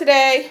from work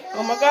today.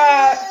 Oh, my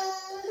God.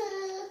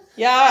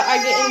 Y'all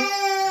are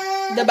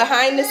getting the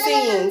behind the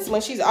scenes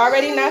when she's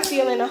already not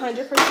feeling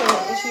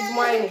 100% and she's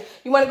whining.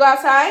 You want to go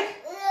outside?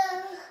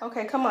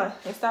 Okay, come on.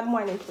 And stop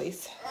whining,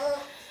 please.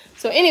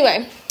 So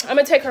anyway, I'm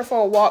going to take her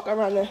for a walk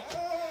around the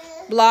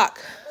block.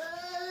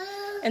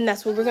 And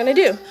that's what we're going to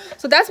do.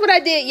 So that's what I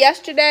did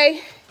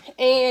yesterday.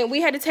 And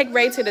we had to take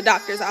Ray to the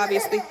doctors,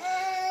 obviously,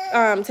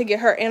 to get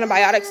her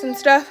antibiotics and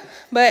stuff.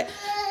 But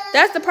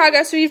that's the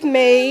progress we've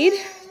made.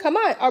 Come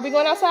on. Are we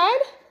going outside?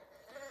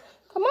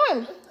 Come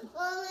on.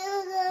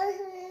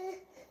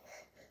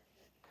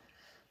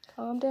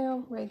 Calm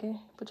down, Reagan.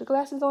 Put your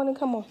glasses on and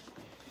come on.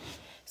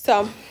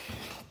 So,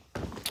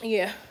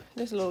 yeah,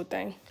 this little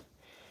thing.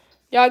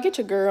 Y'all, get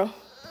your girl.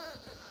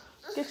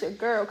 Get your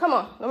girl. Come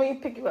on. Let me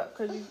pick you up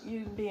because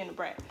you being a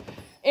brat.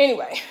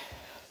 Anyway.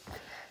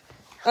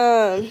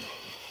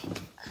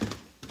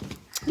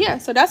 Yeah,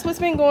 so that's what's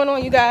been going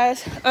on, you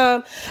guys.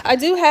 I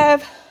do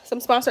have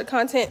some sponsored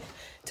content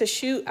to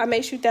shoot. I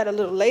may shoot that a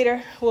little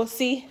later. We'll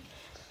see.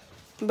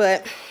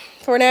 But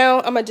for now,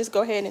 I'm going to just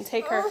go ahead and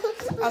take her.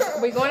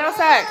 We're going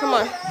outside. Come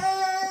on.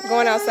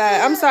 Going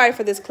outside. I'm sorry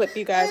for this clip,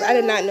 you guys. I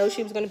did not know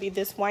she was going to be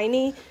this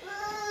whiny.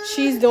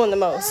 She's doing the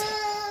most.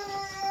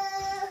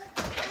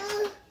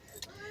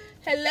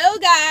 Hello,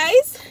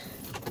 guys.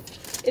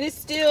 It is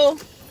still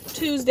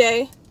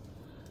Tuesday,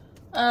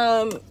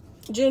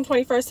 June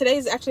 21st. Today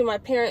is actually my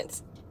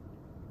parents'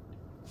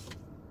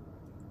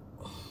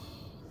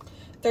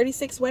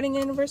 36th wedding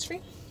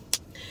anniversary.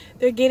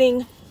 They're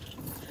getting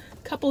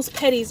couples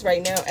petties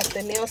right now at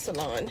the nail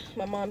salon.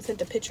 My mom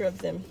sent a picture of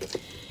them.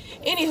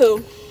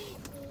 Anywho,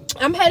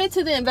 I'm headed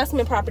to the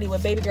investment property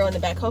with baby girl in the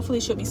back. Hopefully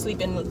she'll be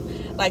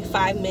sleeping like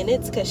 5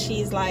 minutes because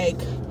she's like,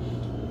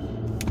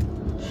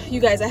 you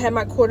guys, I had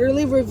my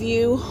quarterly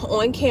review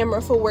on camera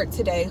for work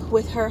today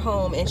with her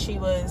home, and she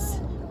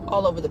was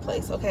all over the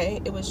place. Okay,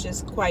 it was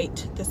just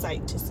quite the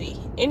sight to see.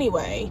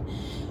 Anyway,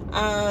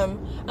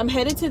 I'm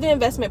headed to the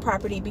investment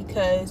property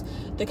because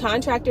the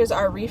contractors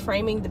are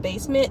reframing the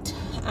basement.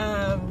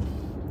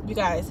 You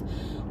guys,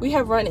 we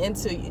have run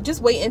into,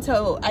 just wait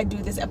until I do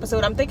this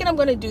episode. I'm thinking I'm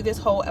going to do this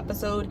whole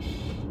episode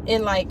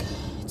in like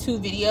 2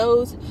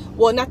 videos.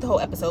 Well, not the whole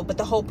episode, but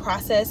the whole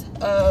process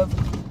of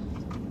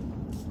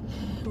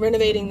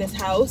renovating this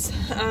house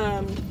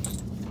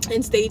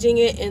and staging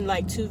it in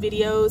like 2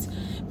 videos,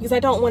 because I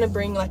don't want to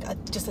bring like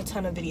just a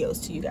ton of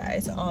videos to you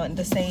guys on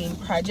the same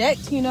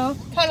project, you know,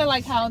 kind of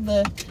like how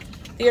the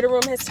theater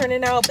room has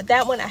turned out. But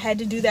that one I had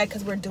to do that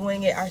because we're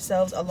doing it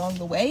ourselves along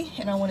the way,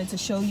 and I wanted to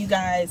show you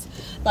guys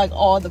like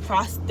all the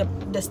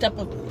step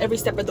of every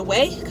step of the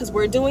way because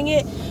we're doing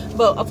it.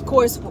 But of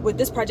course with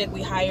this project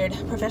we hired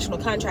professional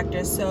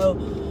contractors, so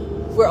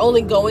we're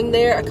only going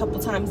there a couple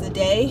times a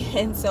day,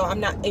 and so I'm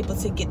not able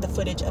to get the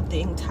footage of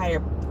the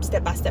entire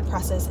step-by-step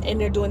process,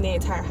 and they're doing the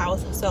entire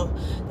house, so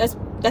that's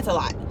a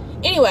lot.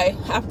 Anyway,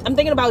 I'm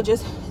thinking about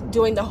just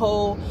doing the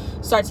whole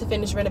start to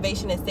finish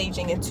renovation and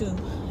staging in 2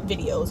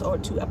 videos or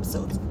 2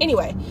 episodes.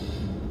 Anyway,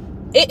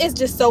 it is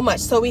just so much.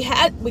 So we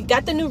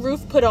got the new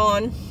roof put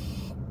on.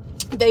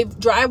 They've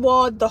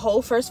drywalled the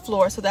whole first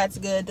floor, so that's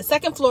good. The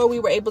second floor we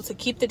were able to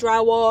keep the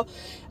drywall.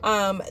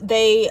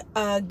 They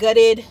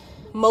gutted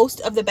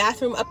most of the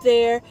bathroom up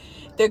there.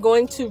 They're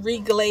going to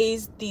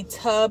reglaze the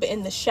tub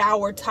and the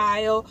shower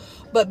tile,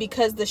 but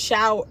because the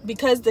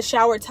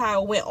shower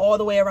tile went all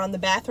the way around the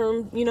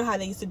bathroom, you know how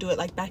they used to do it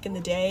like back in the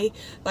day,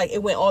 like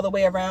it went all the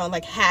way around,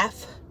 like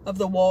half of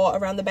the wall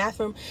around the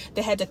bathroom.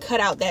 They had to cut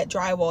out that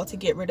drywall to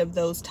get rid of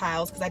those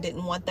tiles because I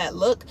didn't want that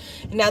look,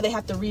 and now they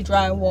have to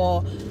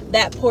re-drywall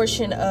that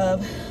portion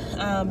of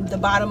the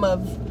bottom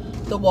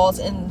of the walls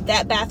in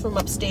that bathroom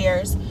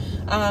upstairs.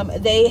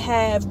 They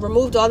have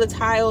removed all the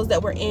tiles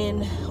that were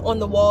on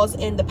the walls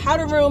in the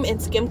powder room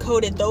and skim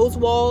coated those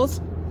walls.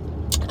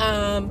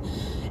 And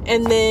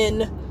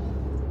then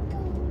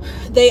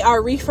they are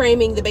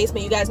reframing the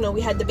basement. You guys know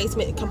we had the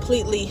basement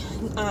completely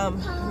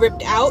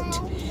ripped out,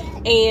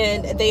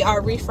 and they are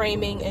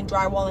reframing and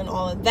drywalling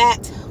all of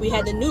that. We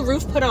had the new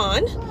roof put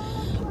on.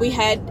 We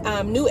had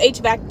new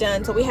HVAC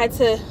done, so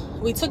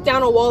we took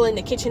down a wall in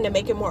the kitchen to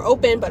make it more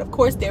open, but of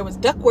course there was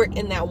ductwork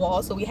in that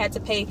wall, so we had to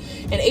pay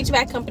an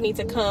HVAC company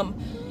to come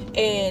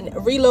and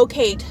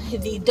relocate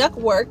the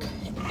ductwork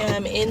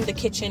in the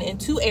kitchen in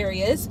 2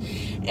 areas.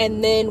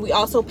 And then we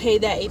also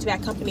paid that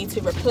HVAC company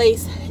to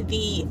replace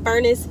the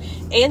furnace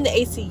and the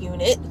AC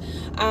unit.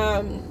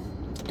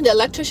 The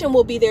electrician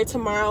will be there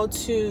tomorrow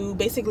to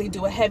basically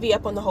do a heavy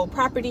up on the whole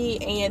property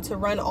and to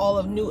run all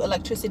of new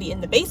electricity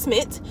in the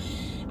basement.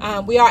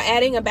 We are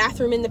adding a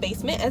bathroom in the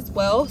basement as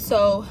well,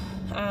 so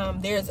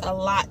there's a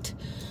lot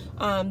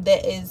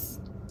that is,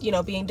 you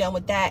know, being done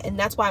with that, and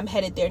that's why I'm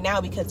headed there now,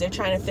 because they're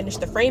trying to finish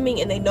the framing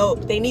and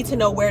they need to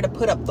know where to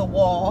put up the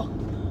wall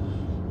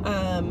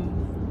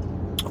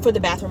for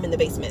the bathroom in the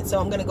basement. So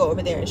I'm gonna go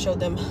over there and show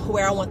them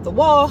where I want the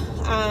wall.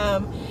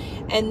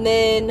 And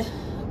then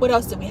what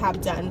else did we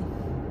have done?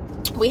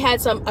 We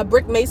had a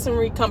brick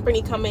masonry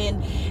company come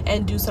in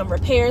and do some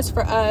repairs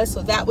for us,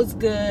 so that was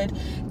good.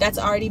 That's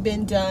already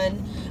been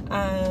done.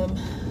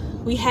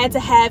 We had to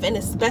have an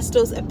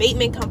asbestos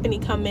abatement company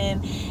come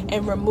in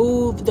and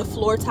remove the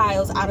floor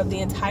tiles out of the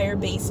entire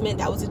basement.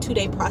 That was a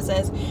 2-day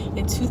process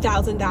and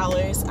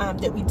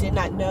 $2,000 that we did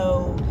not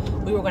know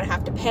we were going to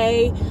have to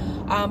pay.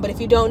 But if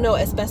you don't know,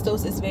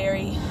 asbestos is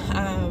very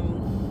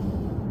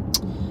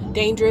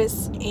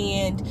dangerous,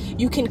 and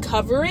you can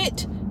cover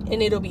it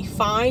and it'll be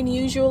fine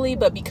usually,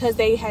 but because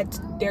they're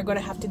going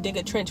to have to dig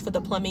a trench for the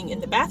plumbing in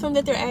the bathroom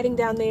that they're adding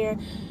down there,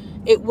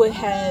 it would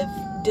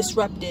have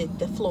disrupted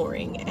the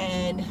flooring,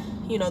 and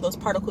you know, those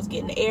particles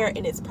get in the air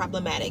and it's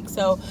problematic.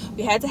 So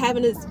we had to have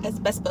an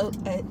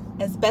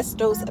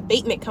asbestos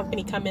abatement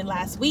company come in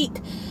last week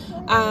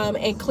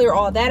and clear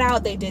all that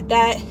out. They did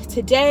that.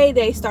 Today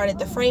they started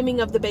the framing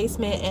of the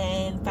basement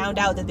and found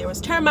out that there was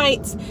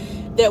termites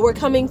that were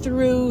coming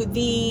through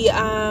the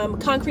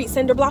concrete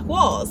cinder block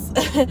walls.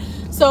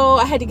 So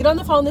I had to get on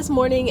the phone this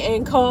morning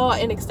and call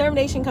an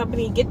extermination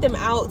company, get them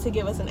out to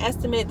give us an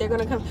estimate. They're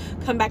going to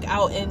come back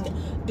out and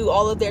do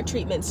all of their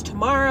treatments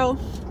tomorrow,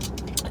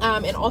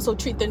 and also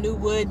treat the new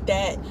wood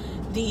that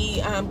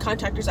the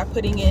contractors are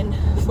putting in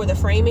for the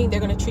framing. They're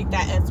going to treat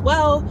that as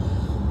well.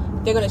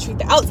 They're going to treat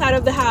the outside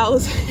of the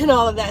house and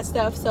all of that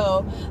stuff.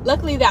 So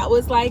luckily that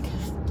was like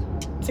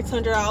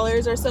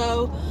 $600 or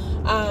so.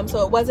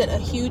 So it wasn't a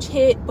huge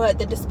hit, but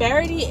the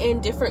disparity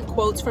in different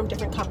quotes from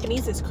different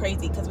companies is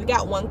crazy, because we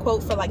got one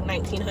quote for like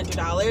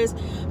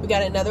 $1,900. We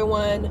got another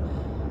one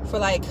for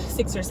like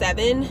 $6 or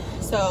 $7.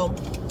 So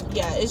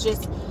yeah, it's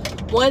just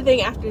one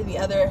thing after the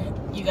other,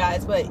 you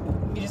guys, but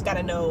you just got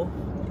to know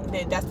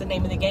that that's the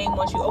name of the game.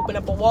 Once you open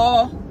up a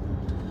wall,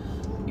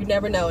 you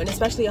never know. And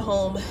especially a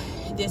home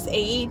this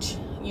age,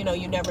 you know,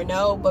 you never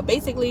know. But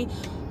basically,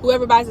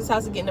 whoever buys this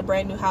house is getting a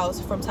brand new house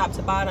from top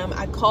to bottom.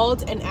 I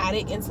called an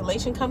attic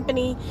insulation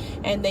company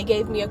and they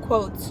gave me a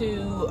quote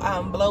to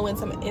blow in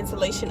some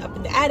insulation up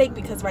in the attic,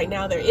 because right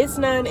now there is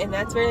none, and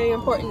that's very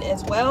important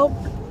as well.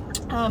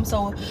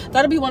 So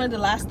that'll be one of the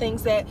last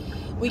things that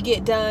we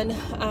get done.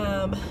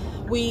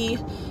 We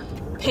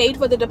paid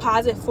for the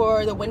deposit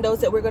for the windows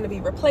that we're going to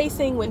be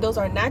replacing. Windows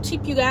are not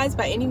cheap, you guys,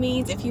 by any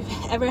means. If you've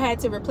ever had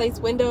to replace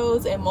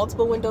windows and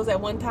multiple windows at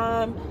one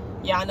time,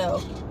 y'all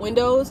know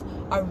windows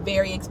are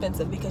very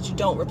expensive because you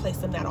don't replace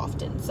them that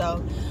often.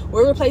 So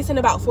we're replacing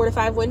about 4 to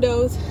 5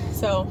 windows,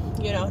 so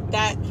you know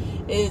that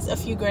is a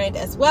few grand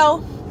as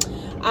well.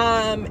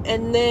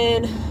 And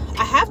then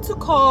I have to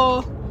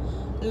call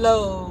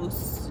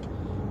Lowe's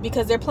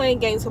because they're playing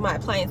games with my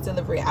appliance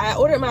delivery. I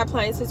ordered my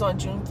appliances on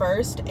June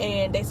 1st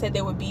and they said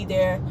they would be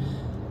there.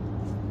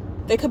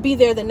 They could be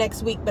there the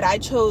next week, but I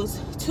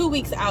chose 2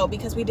 weeks out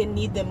because we didn't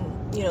need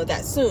them, you know,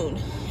 that soon.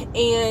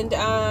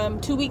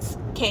 And 2 weeks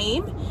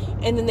came,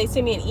 and then they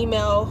sent me an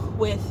email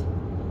with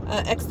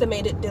an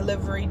estimated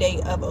delivery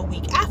date of a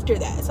week after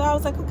that. So I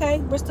was like, okay,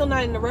 we're still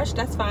not in a rush,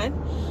 that's fine.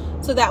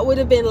 So that would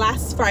have been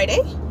last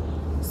Friday.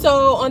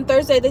 So on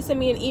Thursday they sent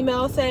me an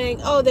email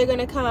saying, oh, they're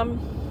gonna come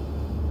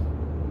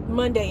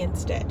Monday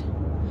instead.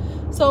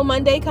 So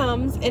Monday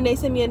comes and they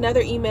send me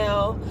another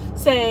email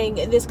saying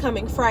this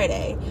coming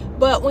Friday.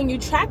 But when you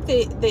track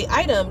the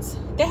items,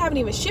 they haven't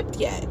even shipped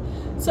yet.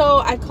 So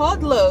I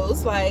called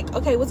Lowe's, like,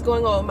 okay, what's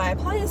going on with my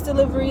appliance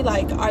delivery?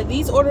 Like, are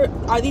these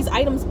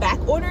items back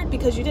ordered?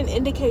 Because you didn't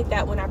indicate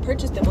that when I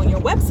purchased them on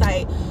your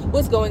website.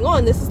 What's going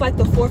on? This is like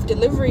the 4th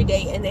delivery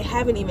date and they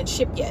haven't even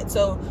shipped yet.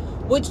 So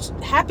what's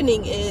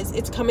happening is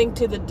it's coming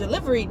to the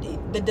delivery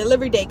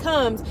date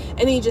comes, and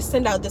then you just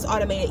send out this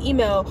automated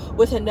email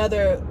with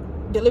another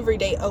delivery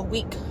date a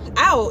week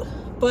out,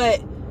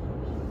 but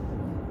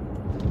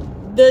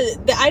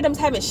the items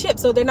haven't shipped,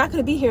 so they're not going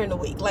to be here in a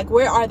week. Like,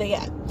 where are they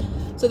at?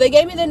 So they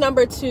gave me the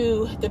number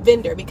to the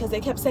vendor because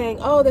they kept saying,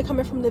 oh, they're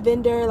coming from the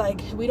vendor,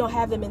 like we don't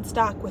have them in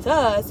stock with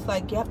us,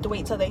 like you have to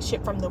wait till they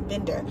ship from the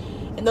vendor,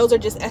 and those are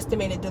just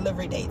estimated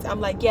delivery dates.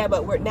 I'm like, yeah,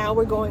 but we're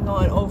going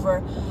on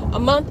over a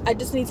month. I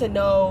just need to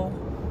know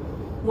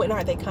when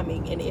are they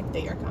coming and if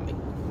they are coming.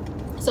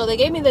 So they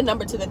gave me the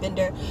number to the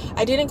vendor.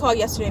 I didn't call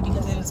yesterday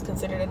because it was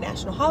considered a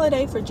national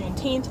holiday for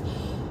Juneteenth.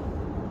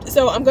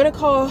 So I'm gonna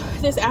call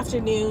this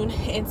afternoon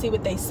and see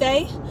what they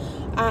say.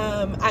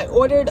 I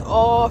ordered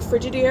all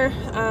Frigidaire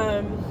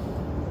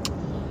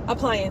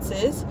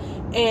appliances,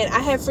 and I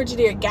have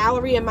Frigidaire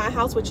Gallery in my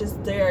house, which is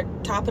their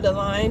top of the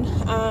line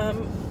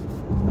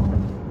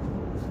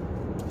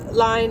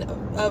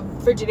of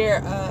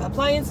Frigidaire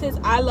appliances.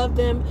 I love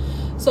them.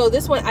 So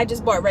this one I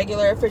just bought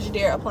regular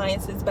Frigidaire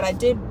appliances, but I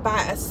did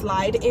buy a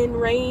slide-in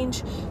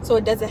range, so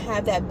it doesn't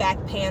have that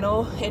back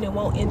panel and it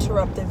won't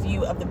interrupt the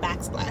view of the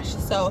backsplash.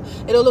 So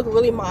it'll look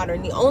really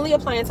modern. The only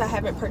appliance I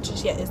haven't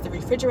purchased yet is the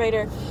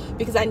refrigerator,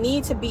 because I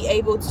need to be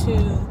able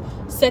to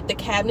set the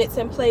cabinets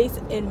in place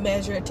and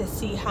measure to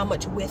see how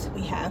much width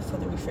we have for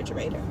the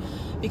refrigerator,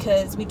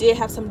 because we did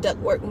have some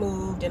ductwork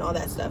moved and all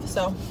that stuff.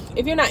 So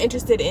if you're not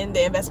interested in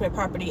the investment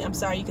property, I'm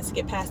sorry, you can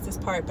skip past this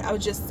part, but I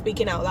was just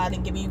speaking out loud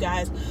and giving you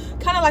guys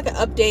kind of like an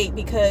update,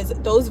 because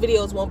those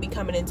videos won't be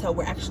coming until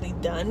we're actually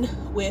done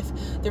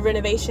with the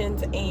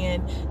renovations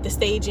and the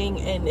staging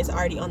and it's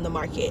already on the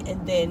market.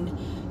 And then,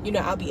 you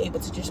know, I'll be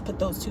able to just put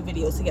those two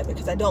videos together,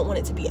 because I don't want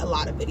it to be a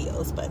lot of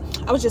videos. But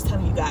I was just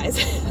telling you guys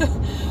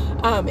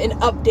an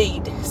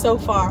update so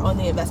far on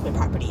the investment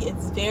property.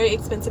 It's very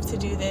expensive to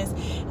do this.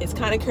 It's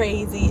kind of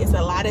crazy. It's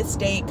a lot at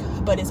stake,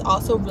 but it's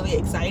also really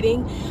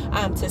exciting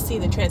to see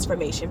the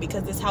transformation,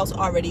 because this house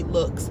already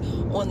looks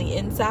on the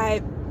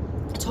inside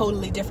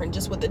totally different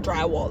just with the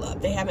drywall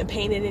up. They haven't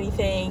painted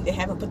anything, they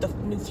haven't put the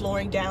new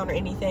flooring down or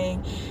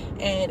anything,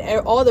 and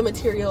all the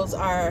materials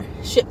are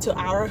shipped to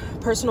our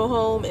personal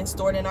home and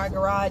stored in our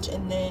garage,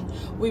 and then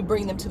we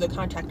bring them to the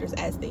contractors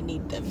as they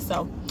need them.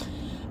 So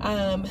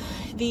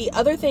the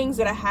other things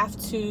that I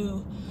have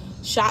to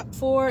shop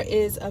for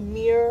is a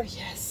mirror.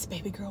 Yes,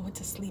 baby girl went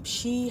to sleep.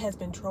 She has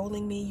been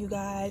trolling me, you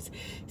guys,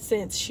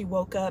 since she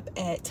woke up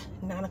at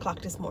 9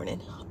 o'clock this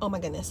morning. Oh my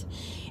goodness.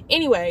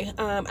 Anyway,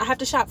 I have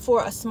to shop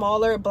for a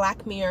smaller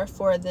black mirror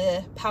for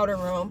the powder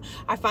room.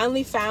 I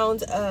finally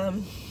found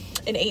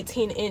an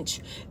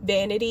 18-inch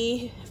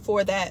vanity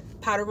for that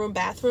powder room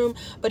bathroom,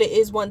 but it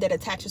is one that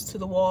attaches to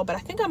the wall, but I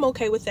think I'm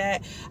okay with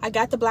that. I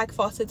got the black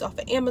faucets off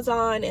of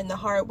Amazon and the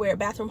hardware,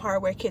 bathroom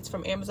hardware kits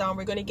from Amazon.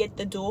 We're going to get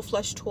the dual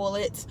flush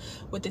toilets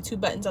with the 2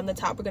 buttons on the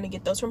top. We're going to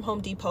get those from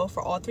Home Depot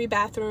for all 3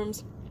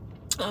 bathrooms.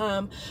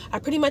 I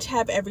pretty much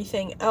have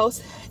everything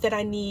else that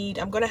I need.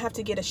 I'm gonna have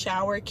to get a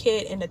shower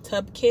kit and a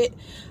tub kit,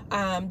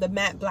 the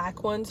matte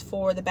black ones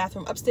for the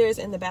bathroom upstairs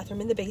and the bathroom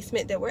in the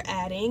basement that we're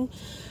adding.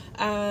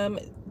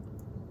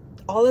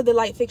 All of the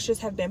light fixtures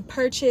have been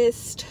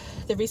purchased.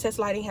 The recessed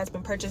lighting has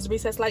been purchased.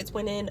 Recessed lights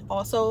went in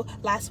also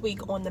last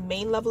week on the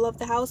main level of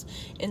the house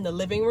in the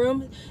living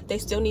room. They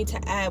still need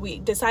to add, we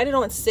decided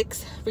on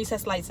 6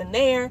 recessed lights in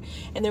there,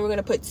 and then we're going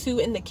to put 2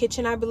 in the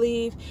kitchen, I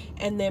believe,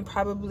 and then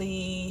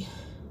probably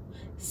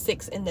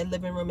 6 in the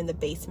living room in the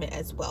basement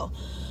as well.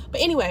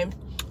 But anyway,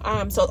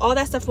 so all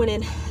that stuff went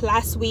in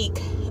last week.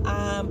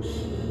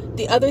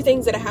 The other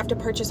things that I have to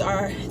purchase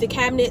are the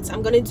cabinets.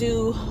 I'm going to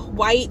do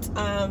white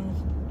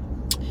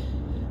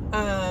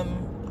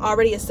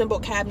already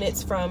assembled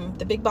cabinets from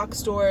the big box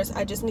stores.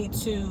 I just need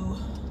to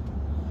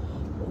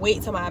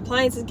wait till my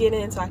appliances get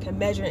in so I can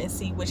measure and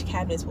see which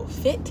cabinets will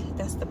fit.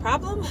 That's the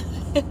problem.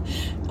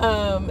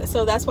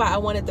 So that's why I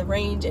wanted the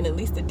range and at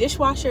least the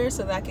dishwasher,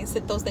 so that I can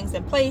sit those things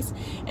in place,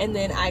 and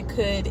then I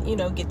could, you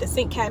know, get the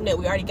sink cabinet.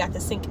 We already got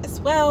the sink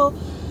as well.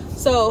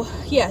 So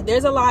yeah,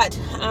 there's a lot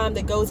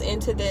that goes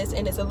into this,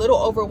 and it's a little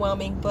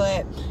overwhelming,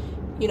 but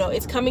you know,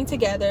 it's coming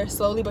together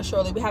slowly but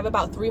surely. We have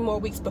about 3 more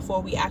weeks before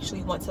we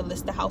actually want to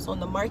list the house on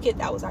the market.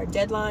 That was our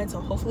deadline,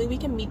 so hopefully we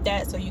can meet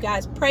that. So you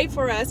guys pray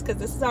for us, because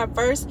this is our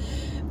first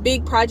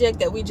big project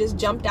that we just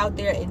jumped out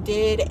there and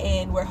did,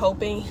 and we're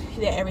hoping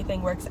that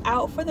everything works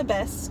out for the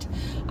best.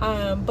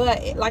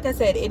 But like I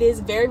said, it is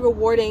very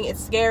rewarding.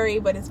 It's scary,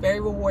 but it's very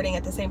rewarding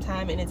at the same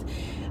time, and it's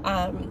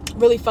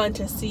really fun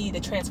to see the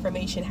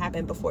transformation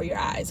happen before your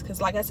eyes. Because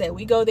like I said,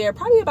 we go there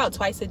probably about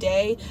twice a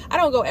day. I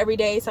don't go every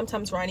day.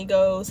 Sometimes Ronnie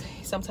goes,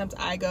 sometimes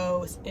I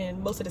go,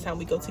 and most of the time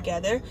we go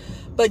together.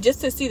 But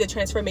just to see the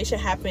transformation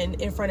happen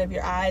in front of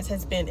your eyes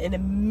has been an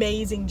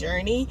amazing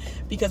journey.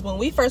 Because when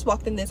we first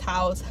walked in this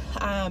house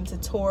to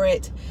tour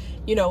it,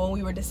 you know, when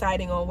we were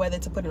deciding on whether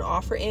to put an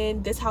offer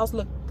in, this house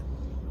looked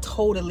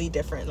totally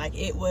different. Like,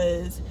 it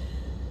was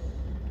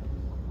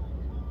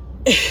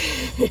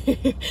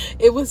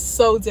it was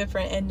so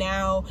different. And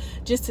now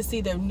just to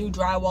see the new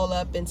drywall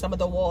up and some of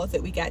the walls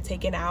that we got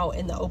taken out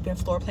and the open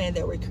floor plan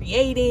that we're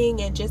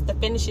creating and just the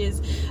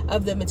finishes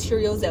of the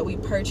materials that we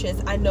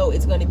purchased, I know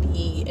it's going to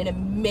be an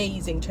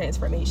amazing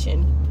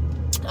transformation.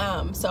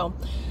 So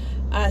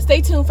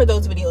stay tuned for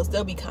those videos.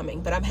 They'll be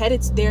coming, but I'm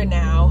headed there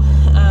now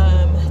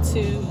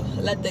to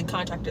let the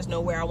contractors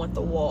know where I want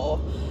the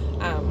wall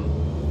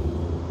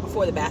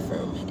for the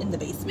bathroom in the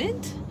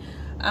basement.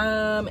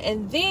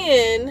 And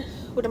then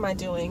what am I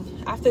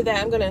doing after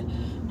that? I'm gonna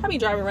probably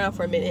drive around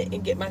for a minute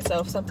and get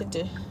myself something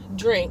to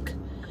drink,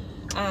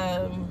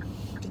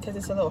 because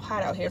it's a little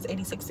hot out here. It's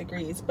 86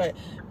 degrees, but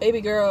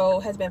baby girl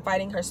has been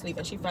fighting her sleep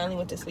and she finally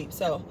went to sleep.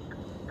 So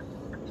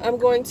I'm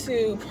going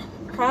to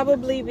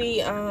probably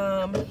be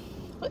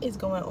what is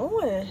going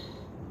on?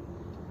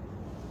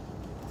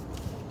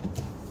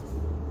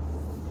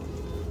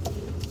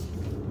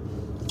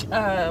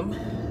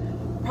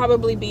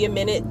 Probably be a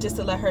minute just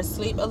to let her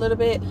sleep a little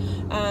bit.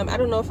 I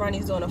don't know if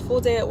Ronnie's doing a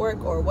full day at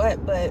work or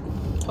what, but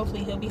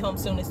hopefully he'll be home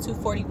soon. It's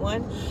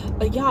 2:41.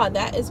 But y'all,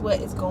 that is what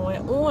is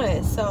going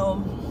on.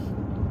 So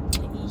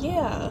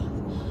yeah,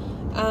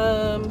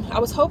 I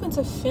was hoping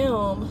to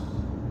film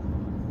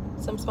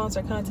some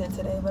sponsored content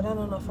today, but I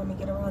don't know if I'm gonna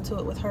get around to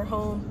it with her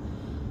home,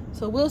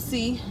 so we'll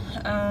see.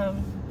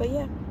 But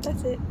yeah,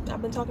 that's it.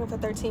 I've been talking for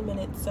 13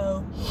 minutes,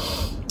 so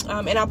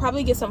and I'll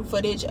probably get some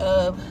footage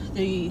of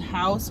the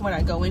house when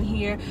I go in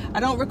here. I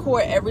don't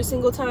record every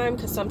single time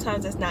because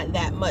sometimes it's not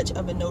that much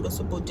of a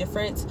noticeable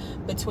difference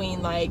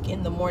between like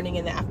in the morning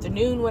and the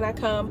afternoon when I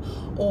come,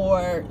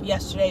 or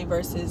yesterday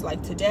versus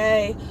like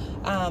today.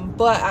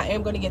 But I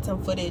am going to get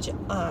some footage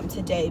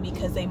today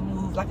because they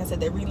moved, like I said,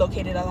 they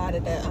relocated a lot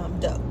of the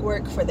duct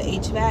work for the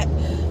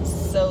HVAC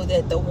so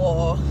that the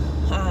wall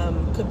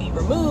could be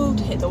removed.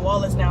 The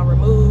wall is now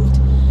removed,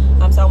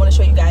 so I want to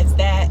show you guys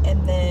that,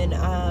 and then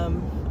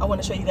I want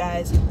to show you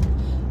guys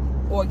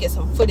or get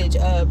some footage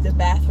of the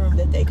bathroom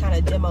that they kind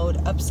of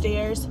demoed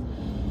upstairs,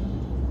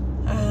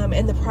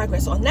 and the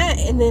progress on that,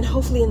 and then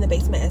hopefully in the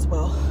basement as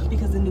well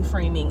because the new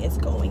framing is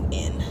going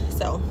in.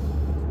 So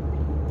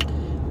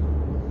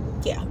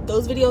yeah,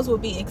 those videos will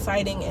be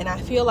exciting, and I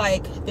feel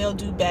like they'll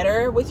do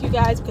better with you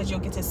guys because you'll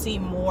get to see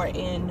more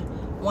in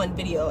one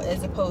video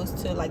as opposed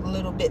to like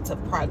little bits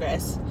of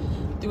progress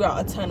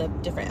throughout a ton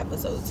of different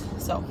episodes.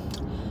 So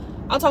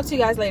I'll talk to you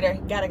guys later.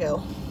 Gotta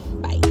go.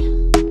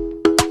 Bye.